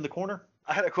off in the corner.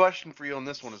 I had a question for you on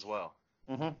this one as well.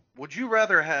 Mm-hmm. Would you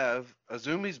rather have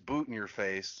Azumi's boot in your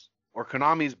face or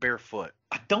Konami's bare foot?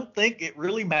 I don't think it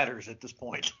really matters at this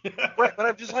point. Right, but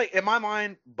I'm just like, in my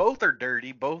mind, both are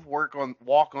dirty, both walk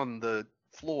on the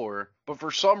floor, but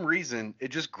for some reason, it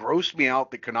just grossed me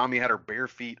out that Konami had her bare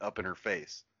feet up in her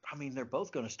face. I mean, they're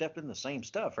both going to step in the same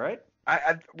stuff, right?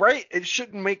 Right? It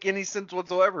shouldn't make any sense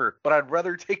whatsoever, but I'd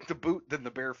rather take the boot than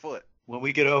the bare foot. When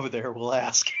we get over there, we'll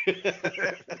ask.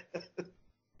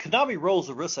 Konami rolls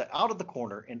Arisa out of the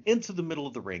corner and into the middle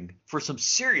of the ring for some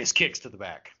serious kicks to the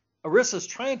back. Arisa's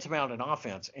trying to mount an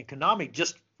offense, and Konami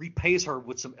just repays her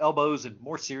with some elbows and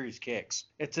more serious kicks.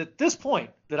 It's at this point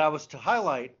that I was to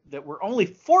highlight that we're only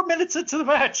 4 minutes into the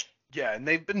match. Yeah, and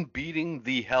they've been beating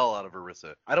the hell out of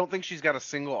Arisa. I don't think she's got a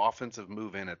single offensive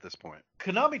move in at this point.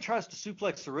 Konami tries to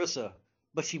suplex Arisa,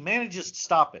 but she manages to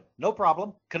stop it. No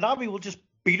problem. Konami will just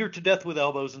beat her to death with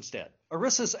elbows instead.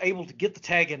 Arisa's able to get the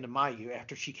tag into Mayu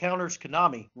after she counters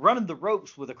Konami, running the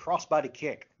ropes with a crossbody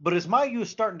kick. But as Mayu is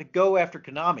starting to go after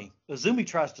Konami, Azumi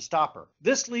tries to stop her.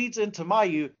 This leads into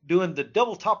Mayu doing the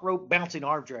double top rope bouncing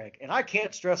arm drag, and I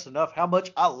can't stress enough how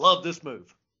much I love this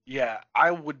move. Yeah,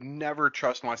 I would never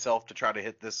trust myself to try to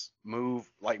hit this move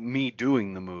like me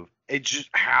doing the move. It's just,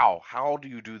 how? How do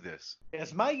you do this?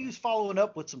 As Mayu's following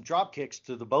up with some drop kicks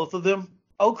to the both of them,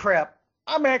 oh crap,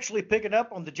 I'm actually picking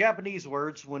up on the Japanese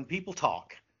words when people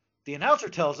talk. The announcer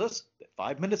tells us that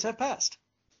 5 minutes have passed.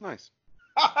 Nice.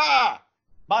 Ha ha!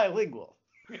 Bilingual.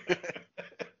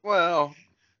 Well,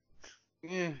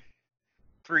 yeah.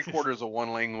 3/4 of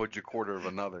one language, 1/4 of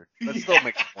another. That still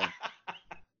makes sense.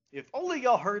 If only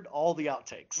y'all heard all the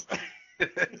outtakes.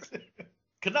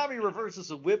 Konami reverses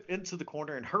a whip into the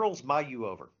corner and hurls Mayu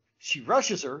over. She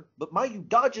rushes her, but Mayu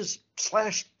dodges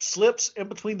 / slips in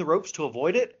between the ropes to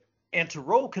avoid it and to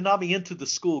roll Konami into the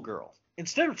schoolgirl.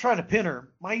 Instead of trying to pin her,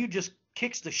 Mayu just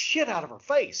kicks the shit out of her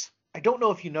face. I don't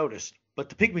know if you noticed, but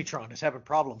the Pygmytron is having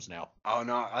problems now. Oh,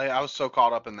 no, I was so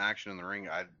caught up in the action in the ring,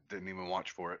 I didn't even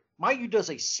watch for it. Mayu does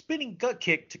a spinning gut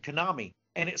kick to Konami,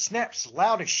 and it snaps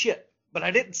loud as shit, but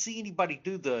I didn't see anybody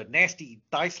do the nasty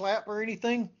thigh slap or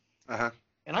anything. Uh-huh.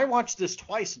 And I watched this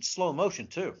twice in slow motion,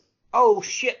 too. Oh,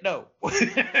 shit, no.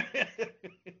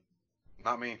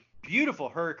 Not me. Beautiful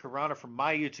hurricanrana from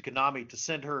Mayu to Konami to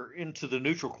send her into the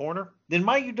neutral corner. Then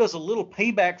Mayu does a little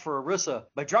payback for Arisa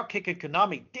by dropkicking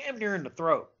Konami damn near in the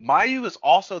throat. Mayu is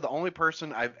also the only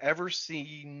person I've ever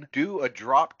seen do a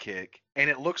drop kick, and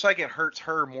it looks like it hurts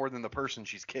her more than the person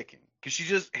she's kicking. Because she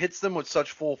just hits them with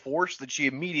such full force that she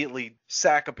immediately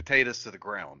sack of potatoes to the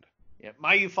ground. Yeah,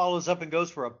 Mayu follows up and goes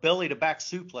for a belly-to-back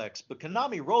suplex, but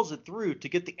Konami rolls it through to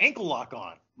get the ankle lock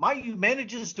on. Mayu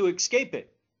manages to escape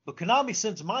it, but Konami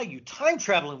sends Mayu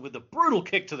time-traveling with a brutal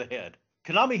kick to the head.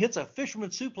 Konami hits a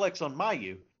fisherman suplex on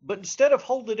Mayu, but instead of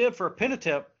holding it in for a pin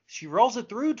attempt, she rolls it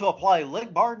through to apply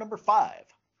leg bar number 5.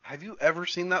 Have you ever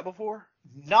seen that before?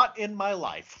 Not in my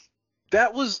life.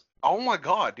 That was, oh my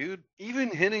god, dude.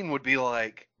 Even Henning would be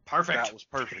like, Perfect. that was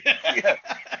perfect. Yeah.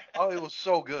 Oh, it was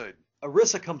so good.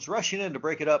 Arisa comes rushing in to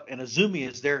break it up, and Azumi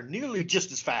is there nearly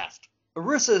just as fast.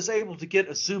 Arisa is able to get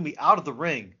Azumi out of the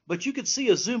ring, but you can see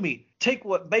Azumi take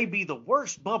what may be the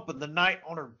worst bump of the night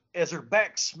on her as her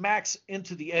back smacks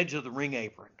into the edge of the ring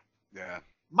apron. Yeah.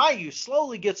 Mayu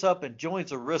slowly gets up and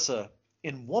joins Arisa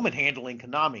in woman handling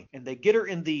Konami, and they get her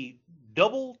in the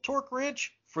double torque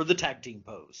wrench for the tag team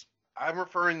pose. I'm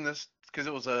referring this because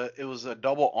it was a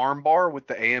double arm bar with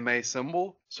the AMA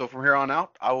symbol. So from here on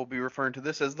out, I will be referring to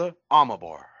this as the AMA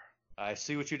bar. I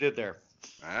see what you did there.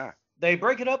 Ah. They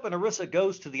break it up, and Arisa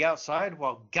goes to the outside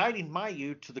while guiding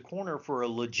Mayu to the corner for a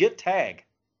legit tag.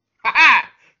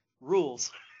 Ha-ha! Rules.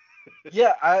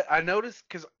 Yeah, I noticed,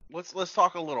 because let's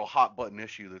talk a little hot button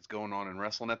issue that's going on in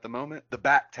wrestling at the moment. The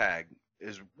back tag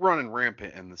is running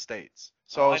rampant in the States.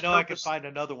 So I know I could find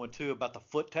another one too about the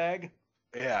foot tag.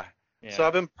 Yeah. Yeah. So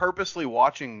I've been purposely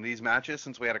watching these matches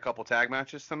since we had a couple tag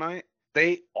matches tonight.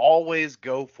 They always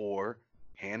go for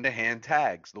hand-to-hand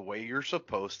tags, the way you're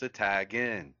supposed to tag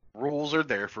in. Rules are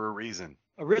there for a reason.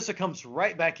 Arisa comes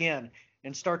right back in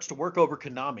and starts to work over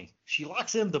Konami. She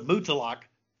locks in the Muta lock.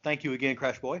 Thank you again,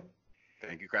 Crash Boy.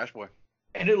 Thank you, Crash Boy.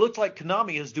 And it looks like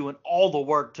Konami is doing all the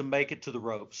work to make it to the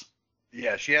ropes.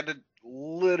 Yeah, she had to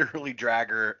literally drag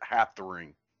her half the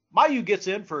ring. Mayu gets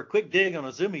in for a quick dig on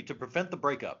Azumi to prevent the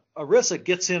breakup. Arisa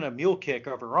gets in a mule kick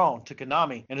of her own to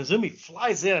Konami, and Azumi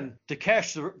flies in to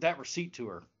cash that receipt to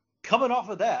her. Coming off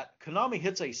of that, Konami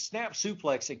hits a snap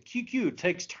suplex, and QQ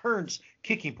takes turns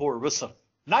kicking poor Arisa.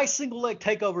 Nice single leg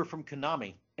takeover from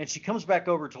Konami, and she comes back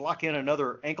over to lock in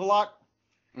another ankle lock.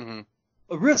 Mm-hmm.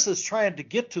 Arisa's trying to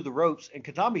get to the ropes, and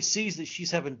Konami sees that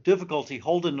she's having difficulty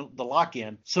holding the lock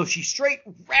in, so she straight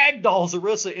ragdolls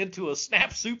Arisa into a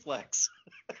snap suplex.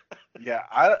 Yeah,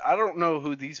 I don't know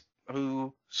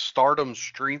who Stardom's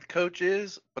strength coach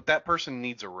is, but that person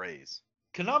needs a raise.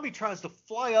 Konami tries to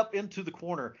fly up into the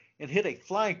corner and hit a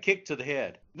flying kick to the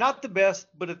head. Not the best,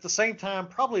 but at the same time,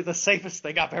 probably the safest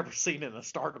thing I've ever seen in a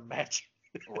Stardom match.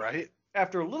 Right?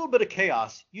 After a little bit of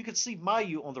chaos, you can see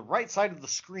Mayu on the right side of the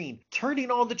screen turning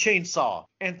on the chainsaw,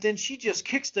 and then she just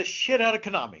kicks the shit out of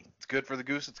Konami. It's good for the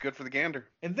goose, it's good for the gander.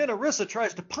 And then Arisa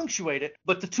tries to punctuate it,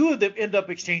 but the two of them end up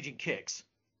exchanging kicks.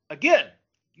 Again,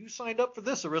 you signed up for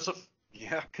this, Arisa.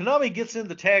 Yeah. Konami gets in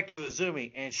the tag to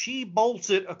Azumi, and she bolts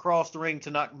it across the ring to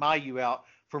knock Mayu out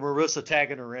from Arisa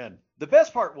tagging her in. The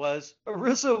best part was,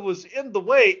 Arisa was in the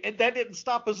way, and that didn't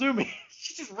stop Azumi.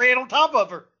 She just ran on top of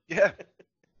her. Yeah.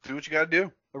 Do what you gotta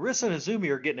do. Arisa and Azumi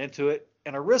are getting into it,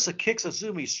 and Arisa kicks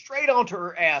Azumi straight onto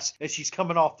her ass as she's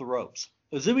coming off the ropes.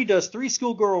 Azumi does 3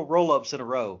 schoolgirl roll-ups in a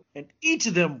row, and each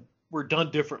of them were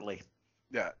done differently.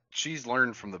 Yeah, she's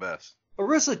learned from the best.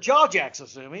 Arisa jaw-jacks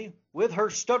Azumi with her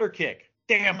stutter kick.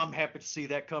 Damn, I'm happy to see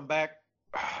that come back.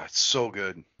 It's so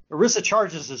good. Arisa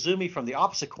charges Azumi from the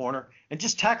opposite corner and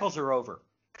just tackles her over.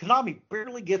 Konami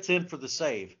barely gets in for the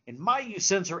save, and Mayu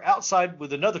sends her outside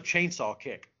with another chainsaw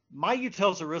kick. Mayu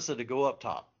tells Arisa to go up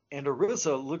top, and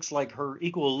Arisa looks like her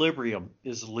equilibrium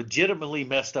is legitimately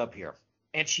messed up here.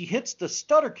 And she hits the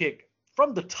stutter kick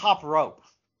from the top rope.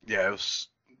 Yeah, it was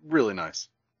really nice.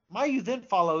 Mayu then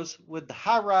follows with the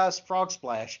high-rise frog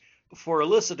splash for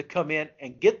Alyssa to come in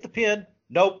and get the pin.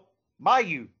 Nope.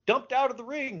 Mayu dumped out of the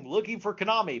ring looking for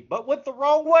Konami, but went the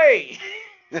wrong way.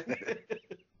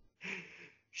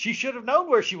 She should have known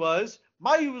where she was.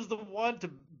 Mayu was the one to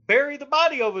bury the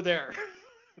body over there.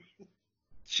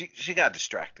 She got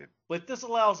distracted. But this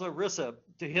allows Arisa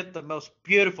to hit the most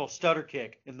beautiful stutter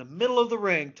kick in the middle of the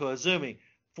ring to Azumi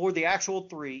for the actual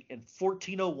 3 in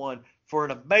 14:01 for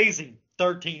an amazing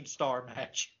 13-star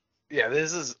match. Yeah,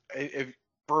 this is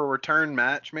for a return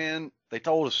match, man. They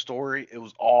told a story. It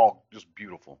was all just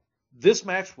beautiful. This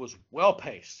match was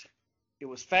well-paced. It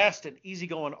was fast and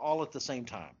easygoing all at the same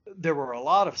time. There were a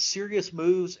lot of serious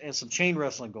moves and some chain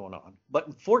wrestling going on. But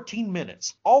in 14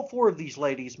 minutes, all 4 of these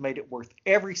ladies made it worth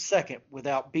every second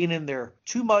without being in there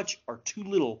too much or too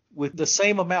little, with the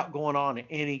same amount going on at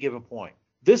any given point.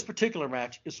 This particular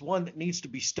match is one that needs to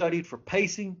be studied for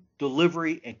pacing,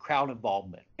 delivery, and crowd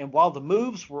involvement. And while the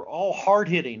moves were all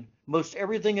hard-hitting, most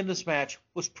everything in this match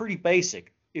was pretty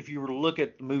basic if you were to look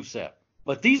at the moveset.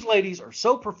 But these ladies are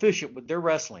so proficient with their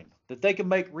wrestling that they can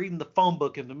make reading the phone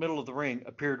book in the middle of the ring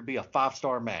appear to be a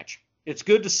 5-star match. It's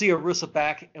good to see Arisa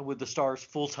back and with the Stars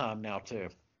full-time now, too.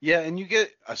 Yeah, and you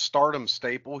get a Stardom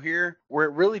staple here where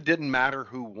it really didn't matter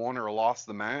who won or lost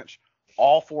the match.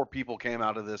 All 4 people came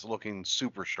out of this looking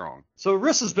super strong. So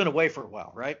Arisa's been away for a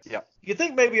while, right? Yep. You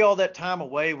think maybe all that time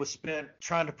away was spent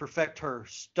trying to perfect her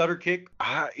stutter kick?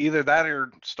 Either that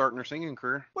or starting her singing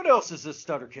career. What else is this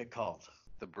stutter kick called?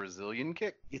 The Brazilian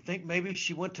kick. You think maybe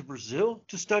she went to Brazil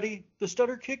to study the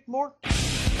stutter kick more?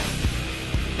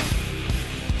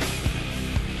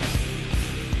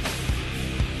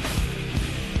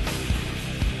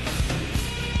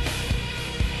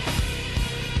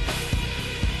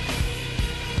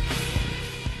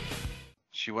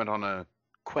 She went on a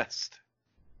quest.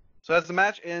 So as the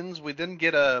match ends, we then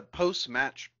get a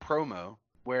post-match promo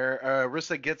where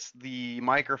Arisa gets the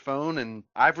microphone and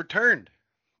I've returned.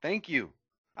 Thank you.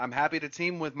 I'm happy to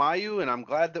team with Mayu, and I'm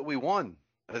glad that we won.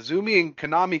 Azumi and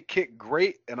Konami kick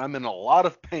great, and I'm in a lot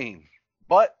of pain.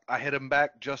 But I hit him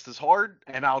back just as hard,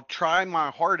 and I'll try my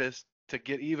hardest to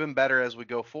get even better as we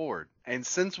go forward. And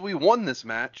since we won this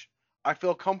match, I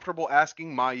feel comfortable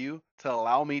asking Mayu to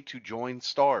allow me to join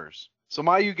Stars. So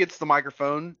Mayu gets the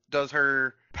microphone, does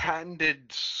her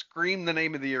patented scream the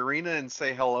name of the arena and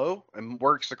say hello, and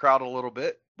works the crowd a little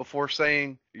bit before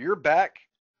saying, "You're back,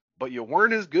 but you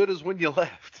weren't as good as when you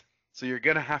left, so you're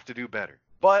going to have to do better.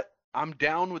 But I'm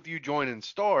down with you joining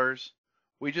Stars.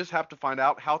 We just have to find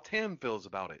out how Tam feels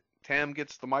about it." Tam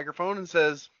gets the microphone and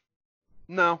says,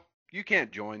 "No, you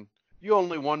can't join. You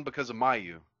only won because of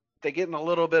Mayu." They get in a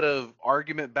little bit of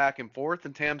argument back and forth,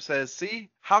 and Tam says,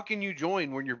 "See, how can you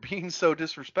join when you're being so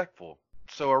disrespectful?"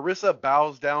 So Arisa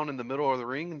bows down in the middle of the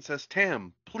ring and says,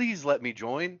 "Tam, please let me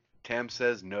join." Tam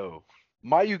says no.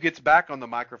 Mayu gets back on the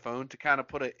microphone to kind of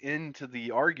put an end to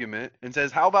the argument and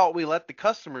says, "How about we let the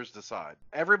customers decide?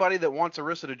 Everybody that wants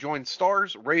Arisa to join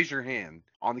Stars, raise your hand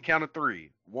on the count of 3.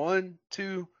 1,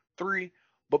 2, 3.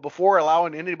 But before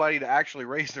allowing anybody to actually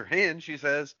raise their hand, she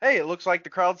says, "Hey, it looks like the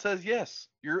crowd says yes.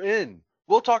 You're in.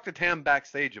 We'll talk to Tam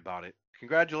backstage about it.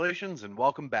 Congratulations and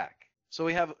welcome back." So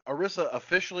we have Arisa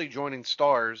officially joining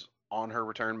Stars on her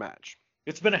return match.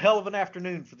 It's been a hell of an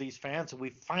afternoon for these fans, and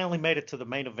we finally made it to the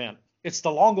main event. It's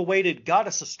the long-awaited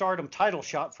Goddess of Stardom title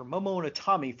shot for Momo and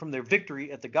Utami from their victory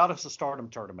at the Goddess of Stardom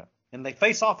tournament. And they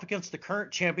face off against the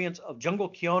current champions of Jungle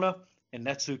Kyona and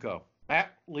Netsuko.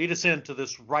 Matt, lead us into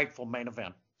this rightful main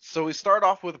event. So we start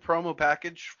off with a promo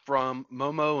package from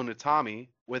Momo and Utami,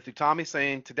 with Utami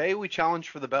saying, "Today we challenge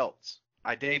for the belts.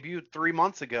 I debuted 3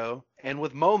 months ago, and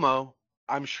with Momo,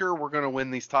 I'm sure we're going to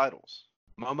win these titles."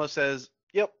 Momo says,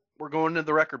 "Yep, we're going to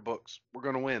the record books. We're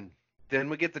going to win." Then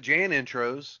we get the Jan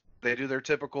intros. They do their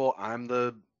typical, "I'm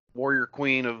the warrior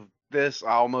queen of this,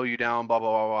 I'll mow you down, blah, blah,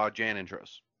 blah, blah," Jan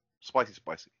intros. Spicy,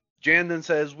 spicy. Jan then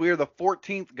says, "We are the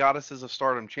 14th Goddesses of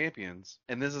Stardom champions,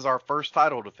 and this is our first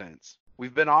title defense.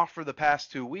 We've been off for the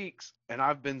past 2 weeks, and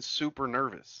I've been super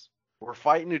nervous. We're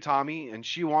fighting Utami, and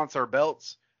she wants our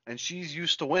belts, and she's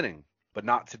used to winning. But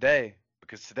not today,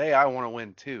 because today I want to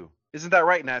win too. Isn't that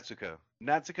right, Natsuko?"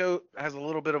 Natsuko has a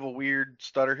little bit of a weird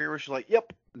stutter here where she's like,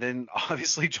 "Yep." Then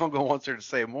obviously Jungle wants her to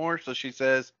say more, so she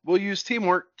says, "We'll use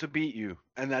teamwork to beat you."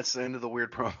 And that's the end of the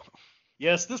weird promo.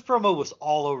 Yes, this promo was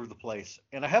all over the place,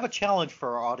 and I have a challenge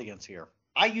for our audience here.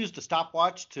 I used a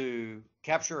stopwatch to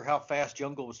capture how fast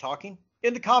Jungle was talking.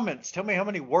 In the comments, tell me how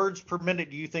many words per minute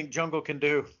do you think Jungle can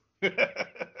do?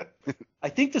 I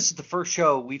think this is the first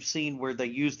show we've seen where they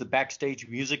use the backstage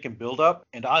music and build-up,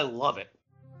 and I love it.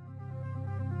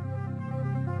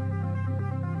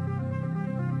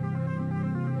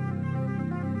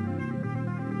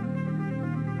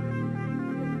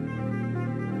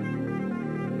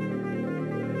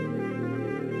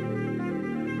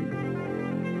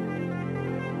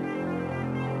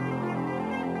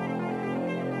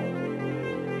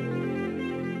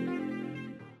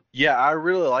 Yeah, I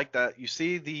really like that. You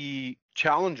see the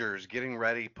challengers getting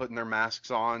ready, putting their masks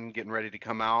on, getting ready to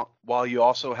come out, while you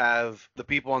also have the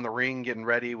people on the ring getting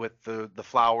ready with the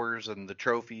flowers and the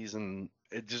trophies, and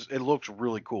it looks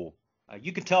really cool.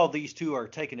 You can tell these two are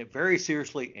taking it very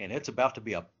seriously, and it's about to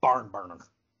be a barn burner.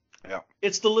 Yeah.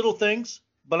 It's the little things,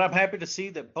 but I'm happy to see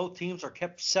that both teams are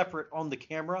kept separate on the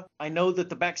camera. I know that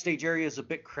the backstage area is a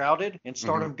bit crowded, and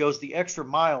Stardom goes the extra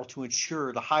mile to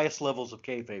ensure the highest levels of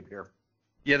kayfabe here.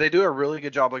 Yeah, they do a really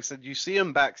good job. Like I said, you see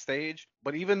them backstage,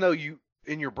 but even though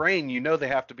in your brain, you know they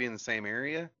have to be in the same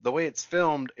area, the way it's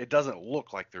filmed, it doesn't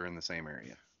look like they're in the same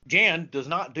area. Jan does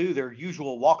not do their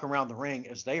usual walk around the ring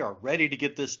as they are ready to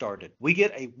get this started. We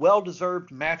get a well-deserved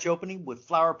match opening with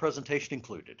flower presentation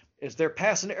included. As they're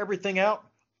passing everything out,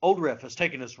 Old Ref has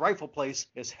taken his rightful place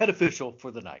as head official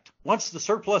for the night. Once the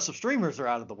surplus of streamers are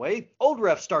out of the way, Old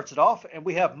Ref starts it off, and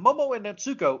we have Momo and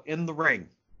Natsuko in the ring.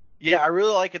 Yeah, I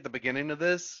really like at the beginning of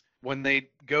this, when they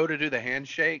go to do the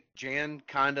handshake, Jan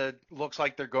kind of looks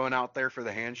like they're going out there for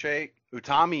the handshake.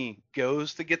 Utami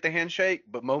goes to get the handshake,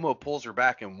 but Momo pulls her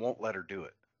back and won't let her do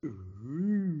it.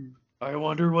 Ooh, I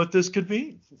wonder what this could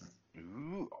mean.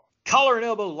 Ooh. Collar and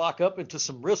elbow lock up into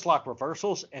some wrist lock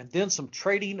reversals and then some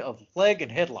trading of leg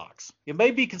and headlocks. It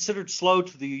may be considered slow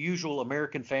to the usual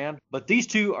American fan, but these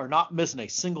two are not missing a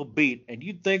single beat, and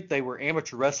you'd think they were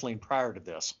amateur wrestling prior to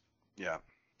this. Yeah.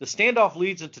 The standoff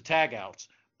leads into tag-outs,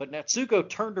 but Natsuko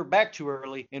turned her back too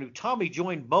early, and Utami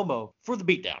joined Momo for the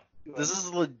beatdown. This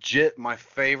is legit my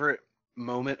favorite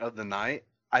moment of the night.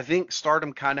 I think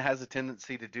Stardom kind of has a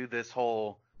tendency to do this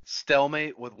whole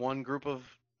stalemate with one group of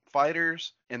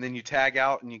fighters, and then you tag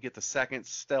out and you get the second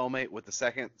stalemate with the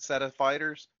second set of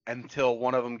fighters until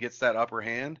one of them gets that upper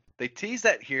hand. They tease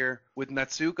that here with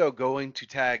Natsuko going to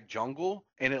tag Jungle,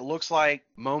 and it looks like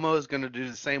Momo is going to do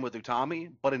the same with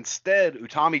Utami, but instead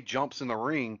Utami jumps in the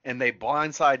ring and they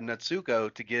blindside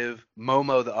Natsuko to give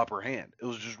Momo the upper hand. It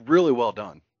was just really well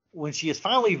done. When she is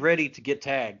finally ready to get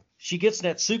tagged, she gets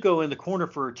Natsuko in the corner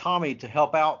for Utami to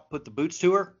help out put the boots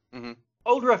to her. Mm-hmm.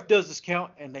 Old Ref does this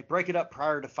count, and they break it up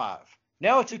prior to 5.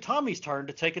 Now it's Utami's turn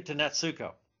to take it to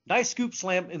Natsuko. Nice scoop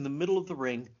slam in the middle of the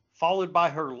ring, followed by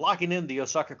her locking in the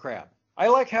Osaka Crab. I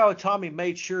like how Utami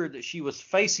made sure that she was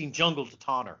facing Jungle to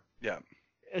taunt her. Yeah.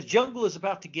 As Jungle is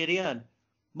about to get in,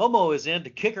 Momo is in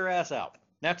to kick her ass out.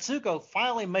 Natsuko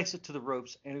finally makes it to the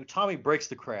ropes, and Utami breaks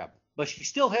the crab. But she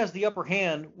still has the upper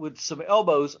hand with some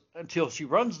elbows until she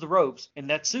runs the ropes, and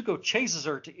Natsuko chases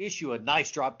her to issue a nice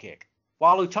drop kick.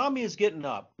 While Utami is getting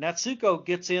up, Natsuko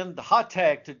gets in the hot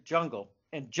tag to Jungle,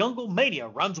 and Jungle Mania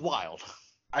runs wild.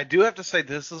 I do have to say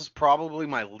this is probably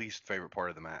my least favorite part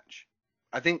of the match.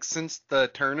 I think since the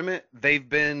tournament, they've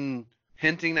been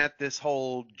hinting at this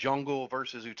whole Jungle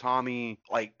versus Utami,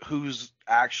 like who's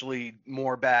actually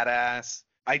more badass.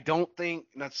 I don't think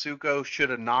Natsuko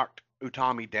should have knocked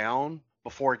Utami down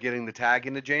before getting the tag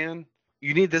into Jan.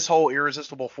 You need this whole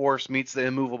irresistible force meets the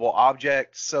immovable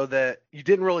object, so that you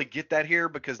didn't really get that here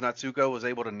because Natsuko was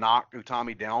able to knock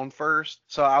Utami down first.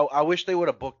 So I wish they would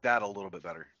have booked that a little bit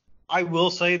better. I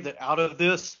will say that out of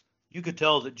this, you could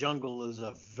tell that Jungle is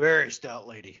a very stout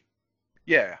lady.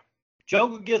 Yeah.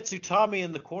 Jungle gets Utami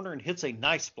in the corner and hits a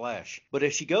nice splash. But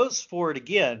as she goes for it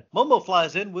again, Momo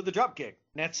flies in with a dropkick.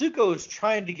 Natsuko is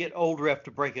trying to get Old Ref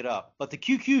to break it up, but the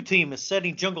QQ team is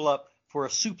setting Jungle up for a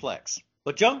suplex.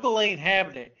 But Jungle ain't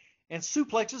having it, and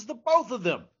suplexes the both of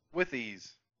them. With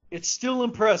ease. It's still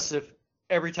impressive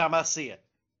every time I see it.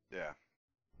 Yeah.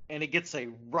 And it gets a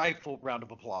rightful round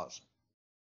of applause.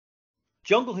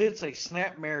 Jungle hits a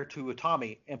snapmare to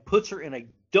Utami and puts her in a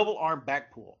double arm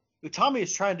back pull. Utami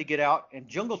is trying to get out, and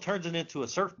Jungle turns it into a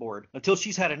surfboard until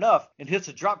she's had enough and hits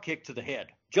a dropkick to the head.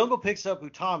 Jungle picks up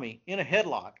Utami in a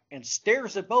headlock and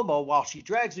stares at Momo while she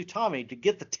drags Utami to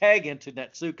get the tag into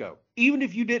Natsuko. Even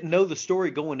if you didn't know the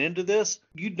story going into this,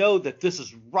 you'd know that this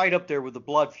is right up there with the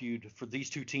blood feud for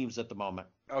these two teams at the moment.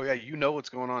 Oh, yeah, you know what's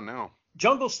going on now.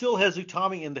 Jungle still has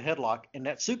Utami in the headlock, and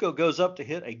Natsuko goes up to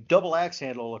hit a double axe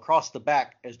handle across the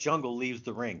back as Jungle leaves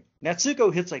the ring.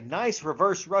 Natsuko hits a nice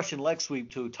reverse Russian leg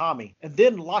sweep to Utami, and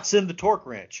then locks in the torque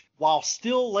wrench, while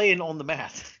still laying on the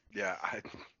mat. Yeah,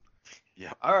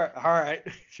 All right,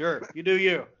 sure, you do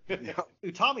you. Yeah.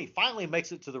 Utami finally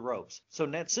makes it to the ropes, so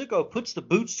Natsuko puts the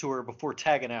boots to her before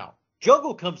tagging out.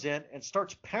 Jungle comes in and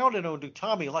starts pounding on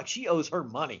Utami like she owes her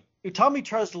money. Utami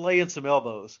tries to lay in some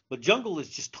elbows, but Jungle is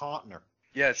just taunting her.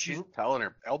 Yeah, she's telling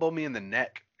her, elbow me in the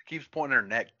neck. Keeps pointing her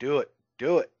neck. Do it.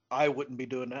 Do it. I wouldn't be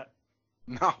doing that.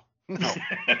 No.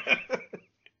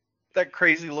 That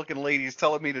crazy looking lady's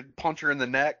telling me to punch her in the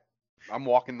neck. I'm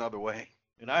walking the other way.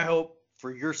 And I hope,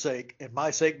 for your sake and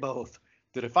my sake both,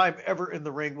 that if I'm ever in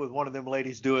the ring with one of them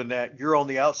ladies doing that, you're on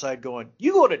the outside going,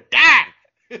 "You gonna die!"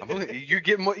 You're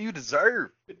getting what you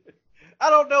deserve. I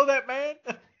don't know that, man.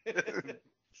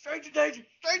 Stranger danger,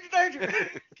 stranger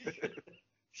danger.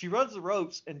 She runs the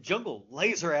ropes, and Jungle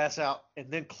lays her ass out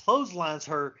and then clotheslines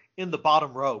her in the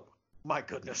bottom rope. My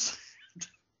goodness.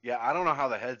 Yeah, I don't know how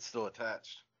the head's still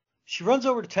attached. She runs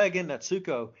over to tag in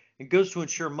Natsuko and goes to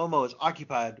ensure Momo is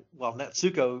occupied while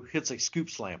Natsuko hits a scoop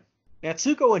slam.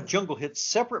 Natsuko and Jungle hit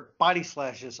separate body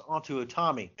slashes onto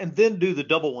Utami and then do the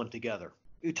double one together.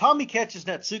 Utami catches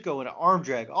Natsuko in an arm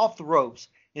drag off the ropes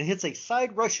and hits a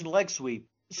side Russian leg sweep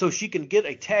so she can get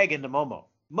a tag into Momo.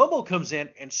 Momo comes in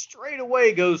and straight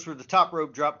away goes for the top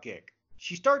rope dropkick.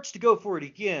 She starts to go for it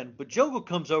again, but Jungle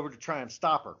comes over to try and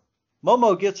stop her.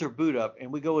 Momo gets her boot up,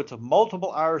 and we go into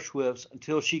multiple Irish whips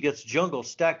until she gets Jungle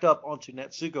stacked up onto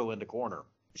Natsuko in the corner.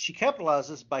 She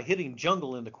capitalizes by hitting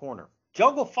Jungle in the corner.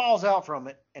 Jungle falls out from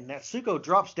it, and Natsuko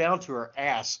drops down to her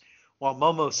ass while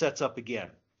Momo sets up again.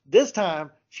 This time,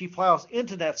 she plows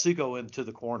into Natsuko into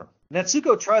the corner.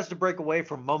 Natsuko tries to break away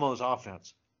from Momo's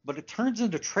offense, but it turns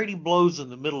into trading blows in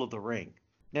the middle of the ring.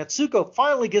 Natsuko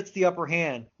finally gets the upper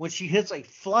hand when she hits a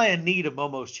flying knee to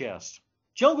Momo's chest.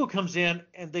 Jungle comes in,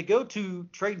 and they go to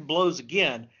trading blows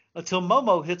again until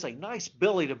Momo hits a nice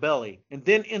belly-to-belly and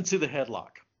then into the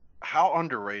headlock. How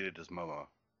underrated is Momo?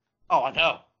 Oh, I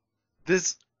know.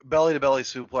 This belly-to-belly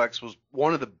suplex was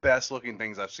one of the best-looking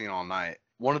things I've seen all night.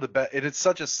 One of the best. It is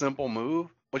such a simple move,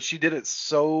 but she did it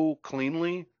so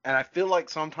cleanly, and I feel like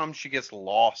sometimes she gets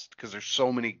lost because there's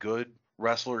so many good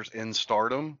wrestlers in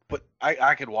Stardom, but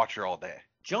I could watch her all day.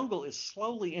 Jungle is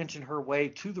slowly inching her way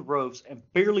to the ropes and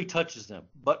barely touches them,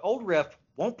 but Old Ref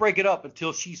won't break it up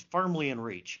until she's firmly in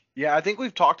reach. Yeah, I think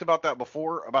we've talked about that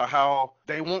before, about how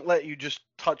they won't let you just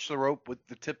touch the rope with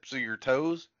the tips of your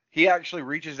toes. He actually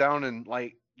reaches down and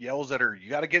like yells at her,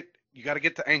 you gotta get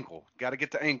to ankle,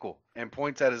 and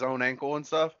points at his own ankle and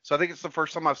stuff. So I think it's the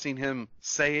first time I've seen him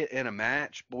say it in a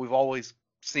match, but we've always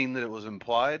seen that it was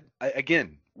implied.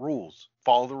 Again, rules.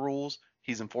 Follow the rules.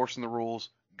 He's enforcing the rules.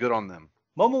 Good on them.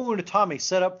 Momo and Utami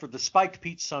set up for the spiked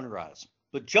peach sunrise,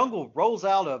 but Jungle rolls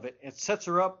out of it and sets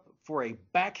her up for a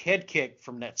back head kick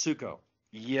from Natsuko.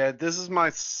 Yeah, this is my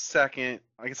second.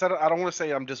 Like I said, I don't want to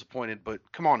say I'm disappointed, but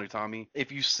come on, Utami.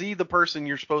 If you see the person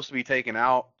you're supposed to be taking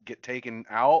out get taken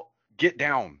out, get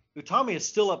down. Utami is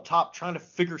still up top trying to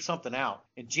figure something out,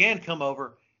 and Jan come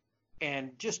over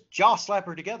and just jaw slap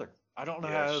her together. I don't know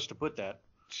how else to put that.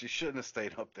 She shouldn't have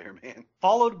stayed up there, man.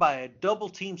 Followed by a double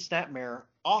team snapmare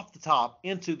off the top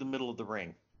into the middle of the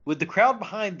ring. With the crowd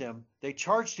behind them, they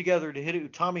charge together to hit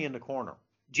Utami in the corner.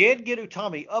 Jan get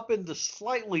Utami up in the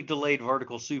slightly delayed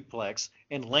vertical suplex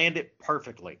and land it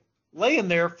perfectly. Laying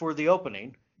there for the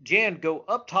opening, Jan go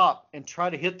up top and try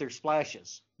to hit their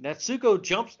splashes. Natsuko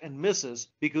jumps and misses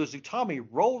because Utami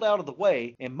rolled out of the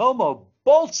way and Momo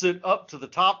bolts it up to the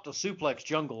top to suplex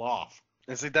Jungle off.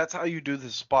 And see, that's how you do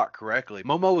this spot correctly.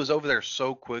 Momo was over there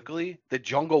so quickly that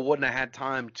Jungle wouldn't have had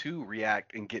time to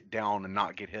react and get down and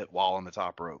not get hit while on the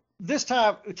top rope. This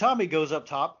time, Utami goes up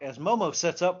top as Momo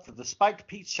sets up for the spiked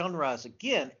peach sunrise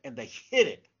again, and they hit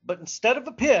it. But instead of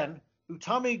a pin,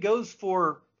 Utami goes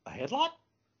for a headlock?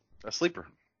 A sleeper.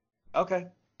 Okay.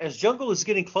 As Jungle is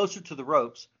getting closer to the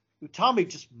ropes, Utami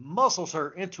just muscles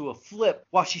her into a flip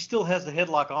while she still has the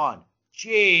headlock on.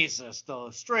 Jesus,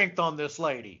 the strength on this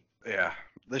lady. Yeah,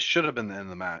 this should have been the end of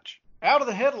the match. Out of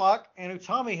the headlock, and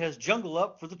Utami has Jungle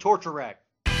up for the torture rack.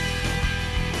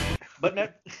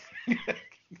 But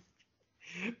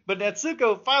but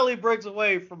Natsuko finally breaks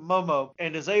away from Momo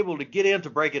and is able to get in to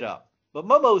break it up. But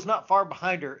Momo is not far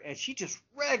behind her, and she just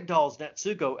ragdolls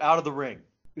Natsuko out of the ring.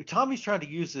 Utami's trying to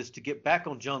use this to get back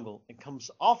on Jungle and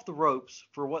comes off the ropes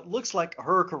for what looks like a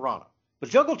Hurricanrana. But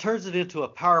Jungle turns it into a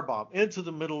powerbomb into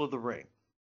the middle of the ring.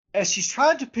 As she's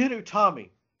trying to pin Utami,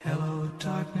 Hello,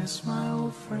 darkness, my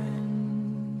old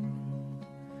friend.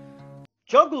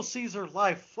 Jungle sees her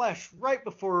life flash right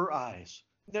before her eyes.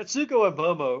 Natsuko and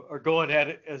Momo are going at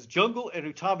it as Jungle and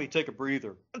Utami take a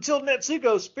breather, until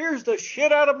Natsuko spears the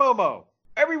shit out of Momo.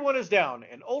 Everyone is down,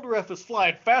 and Old Ref is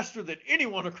flying faster than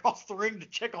anyone across the ring to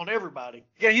check on everybody.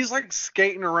 Yeah, he's like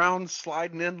skating around,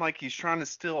 sliding in like he's trying to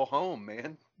steal home,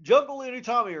 man. Jungle and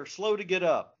Utami are slow to get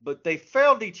up, but they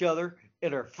found each other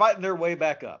and are fighting their way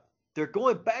back up. They're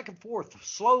going back and forth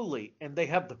slowly, and they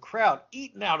have the crowd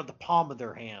eating out of the palm of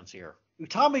their hands here.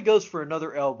 Utami goes for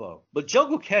another elbow, but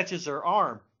Jungle catches her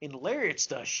arm and lariats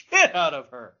the shit out of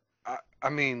her. I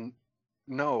mean,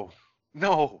 no.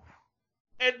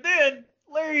 And then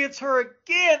lariats her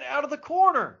again out of the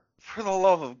corner. For the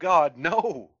love of God,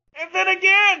 no. And then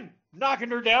again,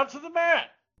 knocking her down to the mat.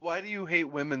 Why do you hate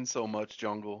women so much,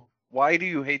 Jungle? Why do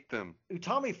you hate them?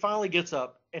 Utami finally gets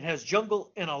up and has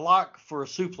Jungle in a lock for a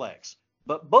suplex.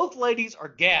 But both ladies are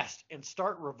gassed and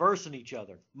start reversing each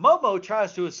other. Momo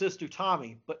tries to assist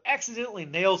Utami, but accidentally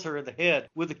nails her in the head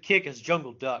with a kick as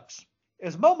Jungle ducks.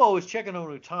 As Momo is checking on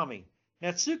Utami,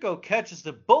 Natsuko catches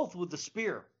them both with the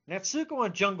spear. Natsuko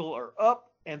and Jungle are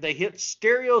up, and they hit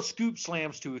stereo scoop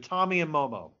slams to Utami and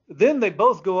Momo. Then they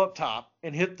both go up top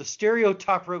and hit the stereo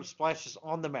top rope splashes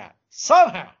on the mat.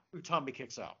 Somehow, Utami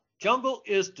kicks out. Jungle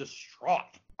is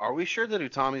distraught. Are we sure that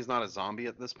Utami's not a zombie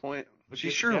at this point?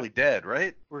 She's Yeah. surely dead,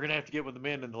 right? We're going to have to get with the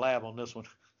men in the lab on this one.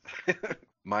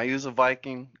 Mayu's a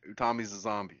Viking, Utami's a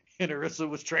zombie. And Arisa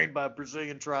was trained by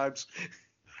Brazilian tribes.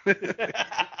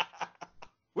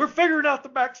 We're figuring out the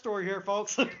backstory here,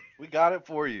 folks. We got it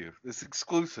for you. It's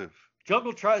exclusive.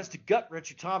 Jungle tries to gut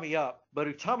wrench Utami up, but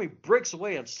Utami breaks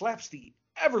away and slaps the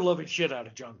ever-loving shit out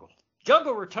of Jungle.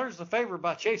 Jungle returns the favor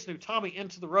by chasing Utami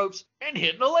into the ropes and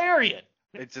hitting a lariat.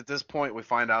 It's at this point we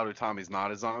find out Utami's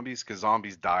not a zombie because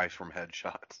zombies die from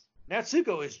headshots.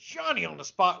 Natsuko is Johnny on the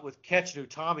spot with catching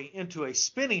Utami into a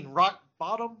spinning rock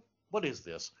bottom. What is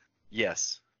this?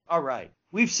 Yes. All right.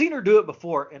 We've seen her do it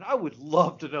before, and I would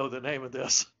love to know the name of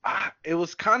this. It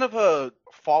was kind of a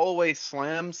fall-away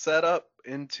slam setup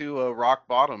into a rock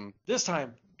bottom. This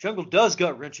time, Jungle does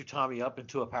gut wrench Utami up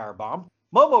into a powerbomb.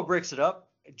 Momo breaks it up,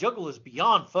 and Jungle is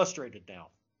beyond frustrated now.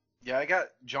 Yeah, I got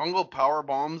Jungle power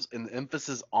bombs and the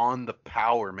emphasis on the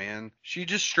power, man. She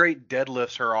just straight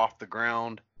deadlifts her off the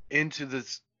ground into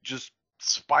this just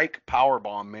spike power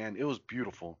bomb, man. It was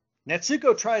beautiful.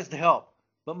 Natsuko tries to help,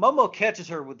 but Momo catches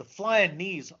her with the flying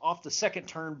knees off the second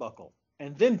turnbuckle.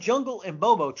 And then Jungle and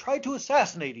Momo try to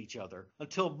assassinate each other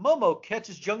until Momo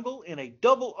catches Jungle in a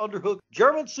double underhook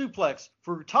German suplex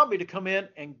for Utami to come in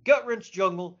and gut wrench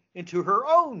Jungle into her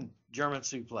own German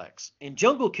suplex. And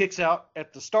Jungle kicks out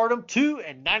at the Stardom 2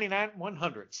 and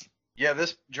 99/100ths. Yeah,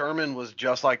 this German was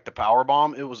just like the power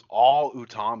bomb. It was all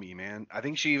Utami, man. I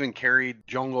think she even carried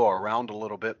Jungle around a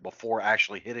little bit before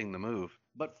actually hitting the move.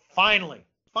 But finally,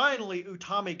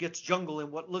 Utami gets Jungle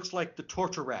in what looks like the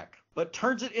torture rack, but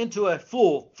turns it into a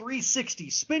full 360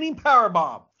 spinning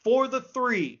powerbomb for the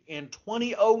 3 in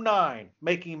 2009,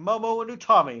 making Momo and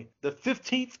Utami the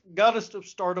 15th Goddess of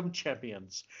Stardom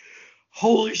champions.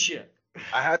 Holy shit.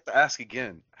 I have to ask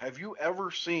again, have you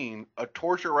ever seen a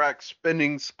torture rack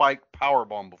spinning spike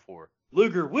powerbomb before?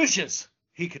 Luger wishes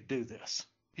he could do this.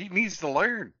 He needs to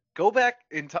learn. Go back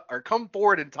or come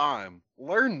forward in time,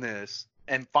 learn this,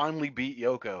 and finally beat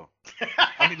Yoko.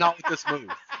 I mean, not with this move.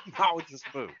 Not with this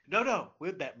move. No,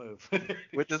 with that move.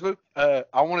 With this move? I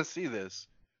want to see this.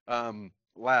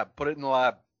 Lab. Put it in the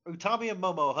lab. Utami and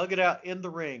Momo hug it out in the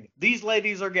ring. These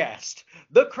ladies are gassed.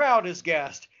 The crowd is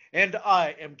gassed. And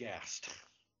I am gassed.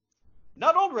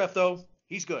 Not Old Ref, though.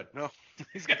 He's good. No,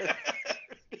 he's good.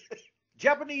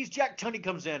 Japanese Jack Tunney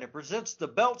comes in and presents the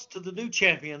belts to the new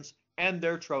champions and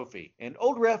their trophy. And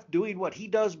Old Ref, doing what he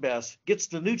does best, gets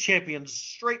the new champions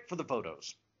straight for the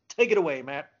photos. Take it away,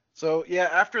 Matt. So, yeah,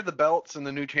 after the belts and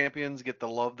the new champions get the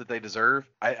love that they deserve,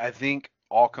 I think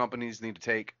all companies need to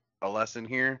take a lesson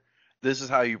here. This is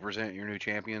how you present your new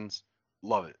champions.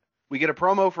 Love it. We get a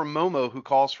promo from Momo, who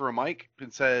calls for a mic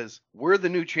and says, "We're the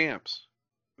new champs.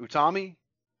 Utami,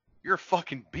 you're a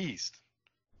fucking beast.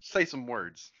 Say some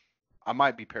words." I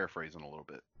might be paraphrasing a little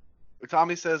bit.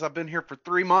 Utami says, "I've been here for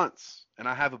 3 months, and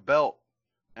I have a belt,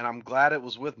 and I'm glad it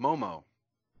was with Momo.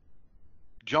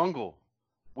 Jungle,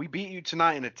 we beat you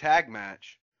tonight in a tag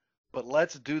match, but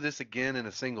let's do this again in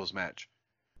a singles match."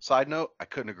 Side note, I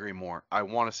couldn't agree more. I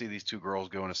want to see these two girls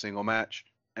go in a single match,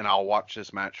 and I'll watch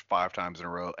this match 5 times in a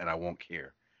row, and I won't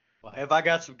care. Well, have I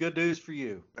got some good news for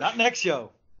you? Not next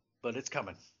show, but it's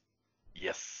coming.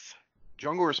 Yes.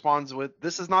 Jungle responds with,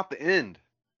 "This is not the end,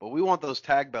 but we want those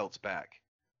tag belts back.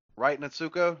 Right,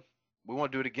 Natsuko? We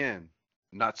want to do it again."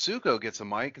 Natsuko gets a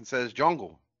mic and says,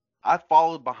 "Jungle, I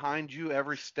followed behind you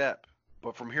every step,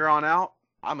 but from here on out,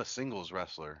 I'm a singles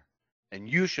wrestler. And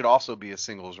you should also be a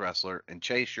singles wrestler and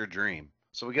chase your dream."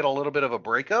 So we get a little bit of a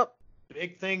breakup.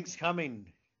 Big things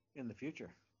coming in the future.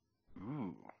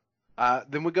 Ooh.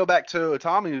 Then we go back to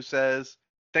Utami, who says,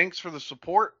 "Thanks for the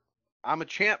support. I'm a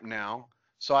champ now,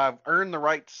 so I've earned the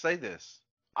right to say this.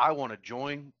 I want to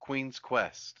join Queen's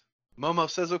Quest." Momo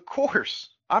says, "Of course,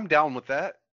 I'm down with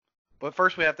that. But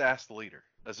first we have to ask the leader,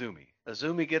 Azumi."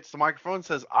 Azumi gets the microphone and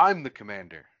says, "I'm the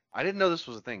commander." I didn't know this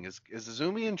was a thing. Is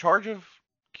Azumi in charge of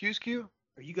Q's Q?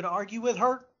 Are you going to argue with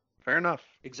her? Fair enough.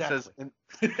 Exactly.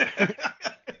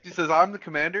 She says, "I'm the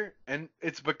commander, and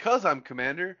it's because I'm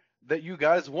commander that you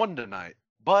guys won tonight.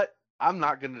 But I'm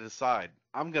not going to decide.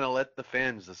 I'm going to let the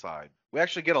fans decide." We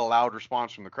actually get a loud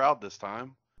response from the crowd this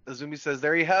time. Azumi says,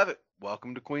 "There you have it.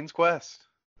 Welcome to Queen's Quest."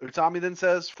 Utami then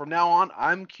says, "From now on,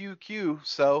 I'm QQ,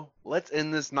 so let's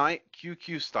end this night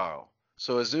QQ style."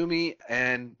 So Azumi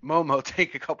and Momo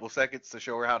take a couple seconds to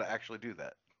show her how to actually do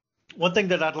that. One thing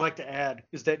that I'd like to add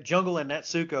is that Jungle and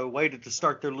Natsuko waited to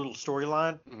start their little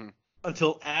storyline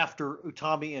until after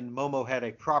Utami and Momo had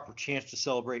a proper chance to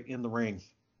celebrate in the ring.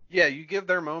 Yeah, you give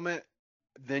their moment,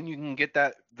 then you can get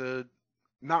the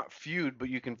not feud, but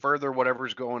you can further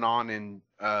whatever's going on in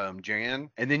Jan,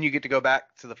 and then you get to go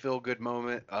back to the feel-good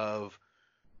moment of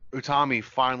Utami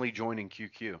finally joining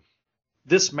QQ.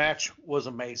 This match was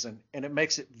amazing, and it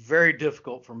makes it very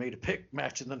difficult for me to pick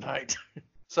match of the night.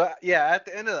 So, yeah, at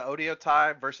the end of the Odio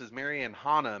Tai versus Mary and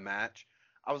Hana match,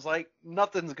 I was like,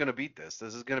 nothing's going to beat this.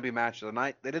 This is going to be match of the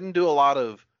night. They didn't do a lot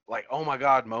of, like, oh my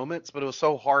God moments, but it was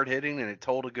so hard-hitting and it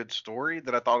told a good story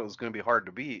that I thought it was going to be hard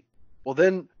to beat. Well,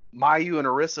 then Mayu and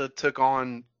Arisa took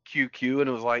on QQ, and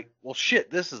it was like, well, shit,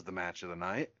 this is the match of the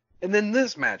night. And then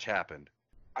this match happened.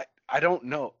 I don't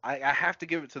know. I have to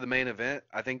give it to the main event.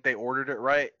 I think they ordered it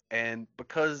right, and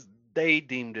because they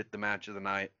deemed it the match of the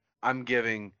night, I'm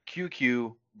giving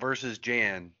QQ versus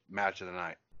Jan match of the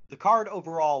night. The card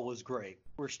overall was great.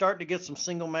 We're starting to get some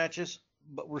single matches,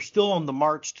 but we're still on the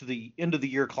march to the end of the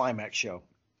year climax show.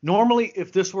 Normally,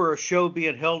 if this were a show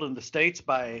being held in the States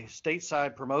by a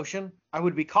stateside promotion, I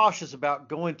would be cautious about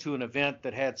going to an event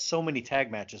that had so many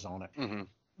tag matches on it. Mm-hmm.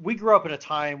 We grew up in a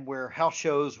time where house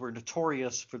shows were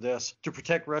notorious for this to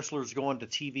protect wrestlers going to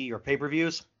TV or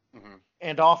pay-per-views. Mm-hmm.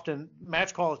 And often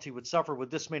match quality would suffer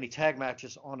with this many tag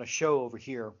matches on a show over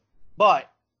here.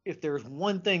 But if there's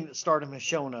one thing that Stardom has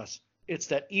shown us, it's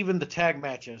that even the tag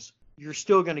matches, you're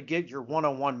still going to get your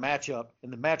one-on-one matchup,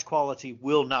 and the match quality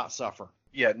will not suffer.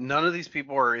 Yeah, none of these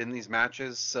people are in these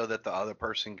matches so that the other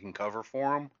person can cover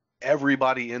for them.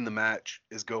 Everybody in the match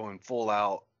is going full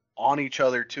out on each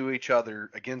other, to each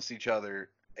other, against each other.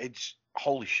 It's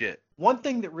holy shit. One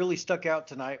thing that really stuck out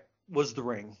tonight was the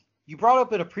ring. You brought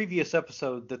up in a previous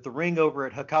episode that the ring over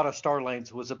at Hakata Star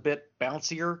Lanes was a bit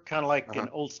bouncier, kind of like an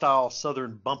old-style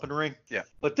southern bumping ring. Yeah.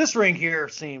 But this ring here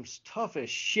seems tough as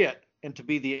shit and to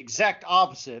be the exact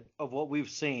opposite of what we've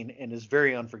seen and is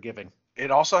very unforgiving. It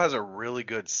also has a really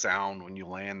good sound when you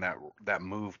land that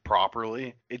move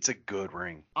properly. It's a good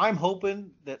ring. I'm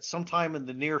hoping that sometime in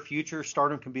the near future,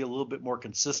 Stardom can be a little bit more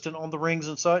consistent on the rings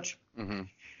and such. Mm-hmm.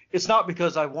 It's not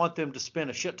because I want them to spend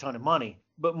a shit ton of money,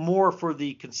 but more for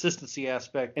the consistency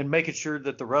aspect and making sure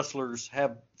that the wrestlers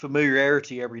have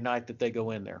familiarity every night that they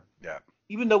go in there. Yeah.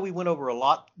 Even though we went over a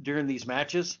lot during these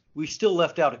matches, we still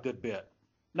left out a good bit.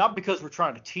 Not because we're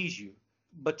trying to tease you,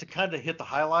 but to kind of hit the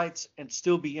highlights and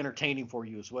still be entertaining for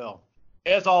you as well.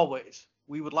 As always,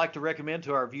 we would like to recommend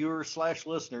to our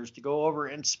viewers/listeners to go over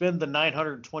and spend the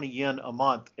 920 yen a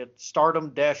month at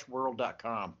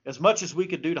stardom-world.com. As much as we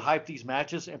could do to hype these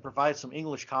matches and provide some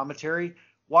English commentary,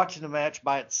 watching the match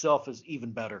by itself is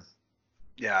even better.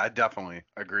 Yeah, I definitely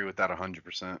agree with that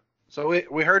 100%. So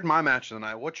we heard my match of the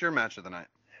night. What's your match of the night?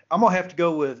 I'm going to have to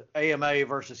go with AMA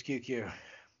versus QQ.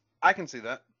 I can see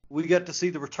that. We got to see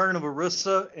the return of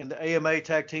Arisa and the AMA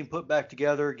tag team put back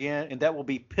together again, and that will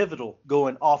be pivotal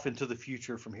going off into the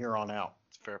future from here on out.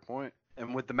 It's Fair point.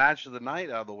 And with the match of the night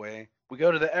out of the way, we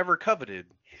go to the ever coveted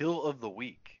Hill of the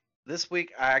Week. This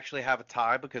week, I actually have a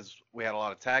tie because we had a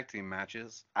lot of tag team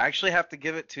matches. I actually have to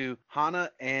give it to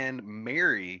Hana and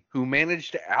Mary, who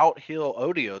managed to out-heel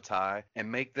Odio Tai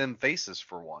and make them faces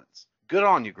for once. Good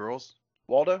on you, girls.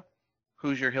 Waldo,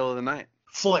 who's your Hill of the Night?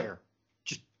 Flair.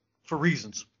 Just for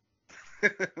reasons.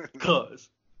 Cuz.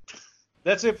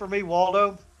 That's it for me,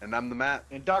 Waldo. And I'm the Matt.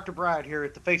 And Dr. Bride here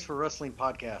at the Face for Wrestling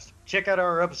podcast. Check out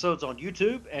our episodes on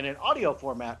YouTube and in audio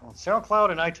format on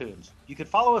SoundCloud and iTunes. You can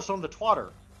follow us on the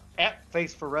Twitter at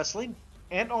Face for Wrestling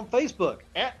and on Facebook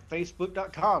at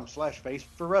facebook.com/Face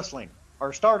for Wrestling.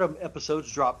 Our Stardom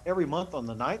episodes drop every month on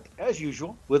the 9th, as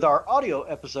usual, with our audio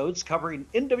episodes covering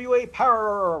NWA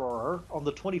Power on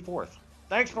the 24th.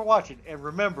 Thanks for watching, and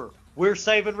remember, we're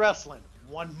saving wrestling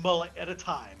one mullet at a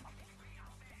time.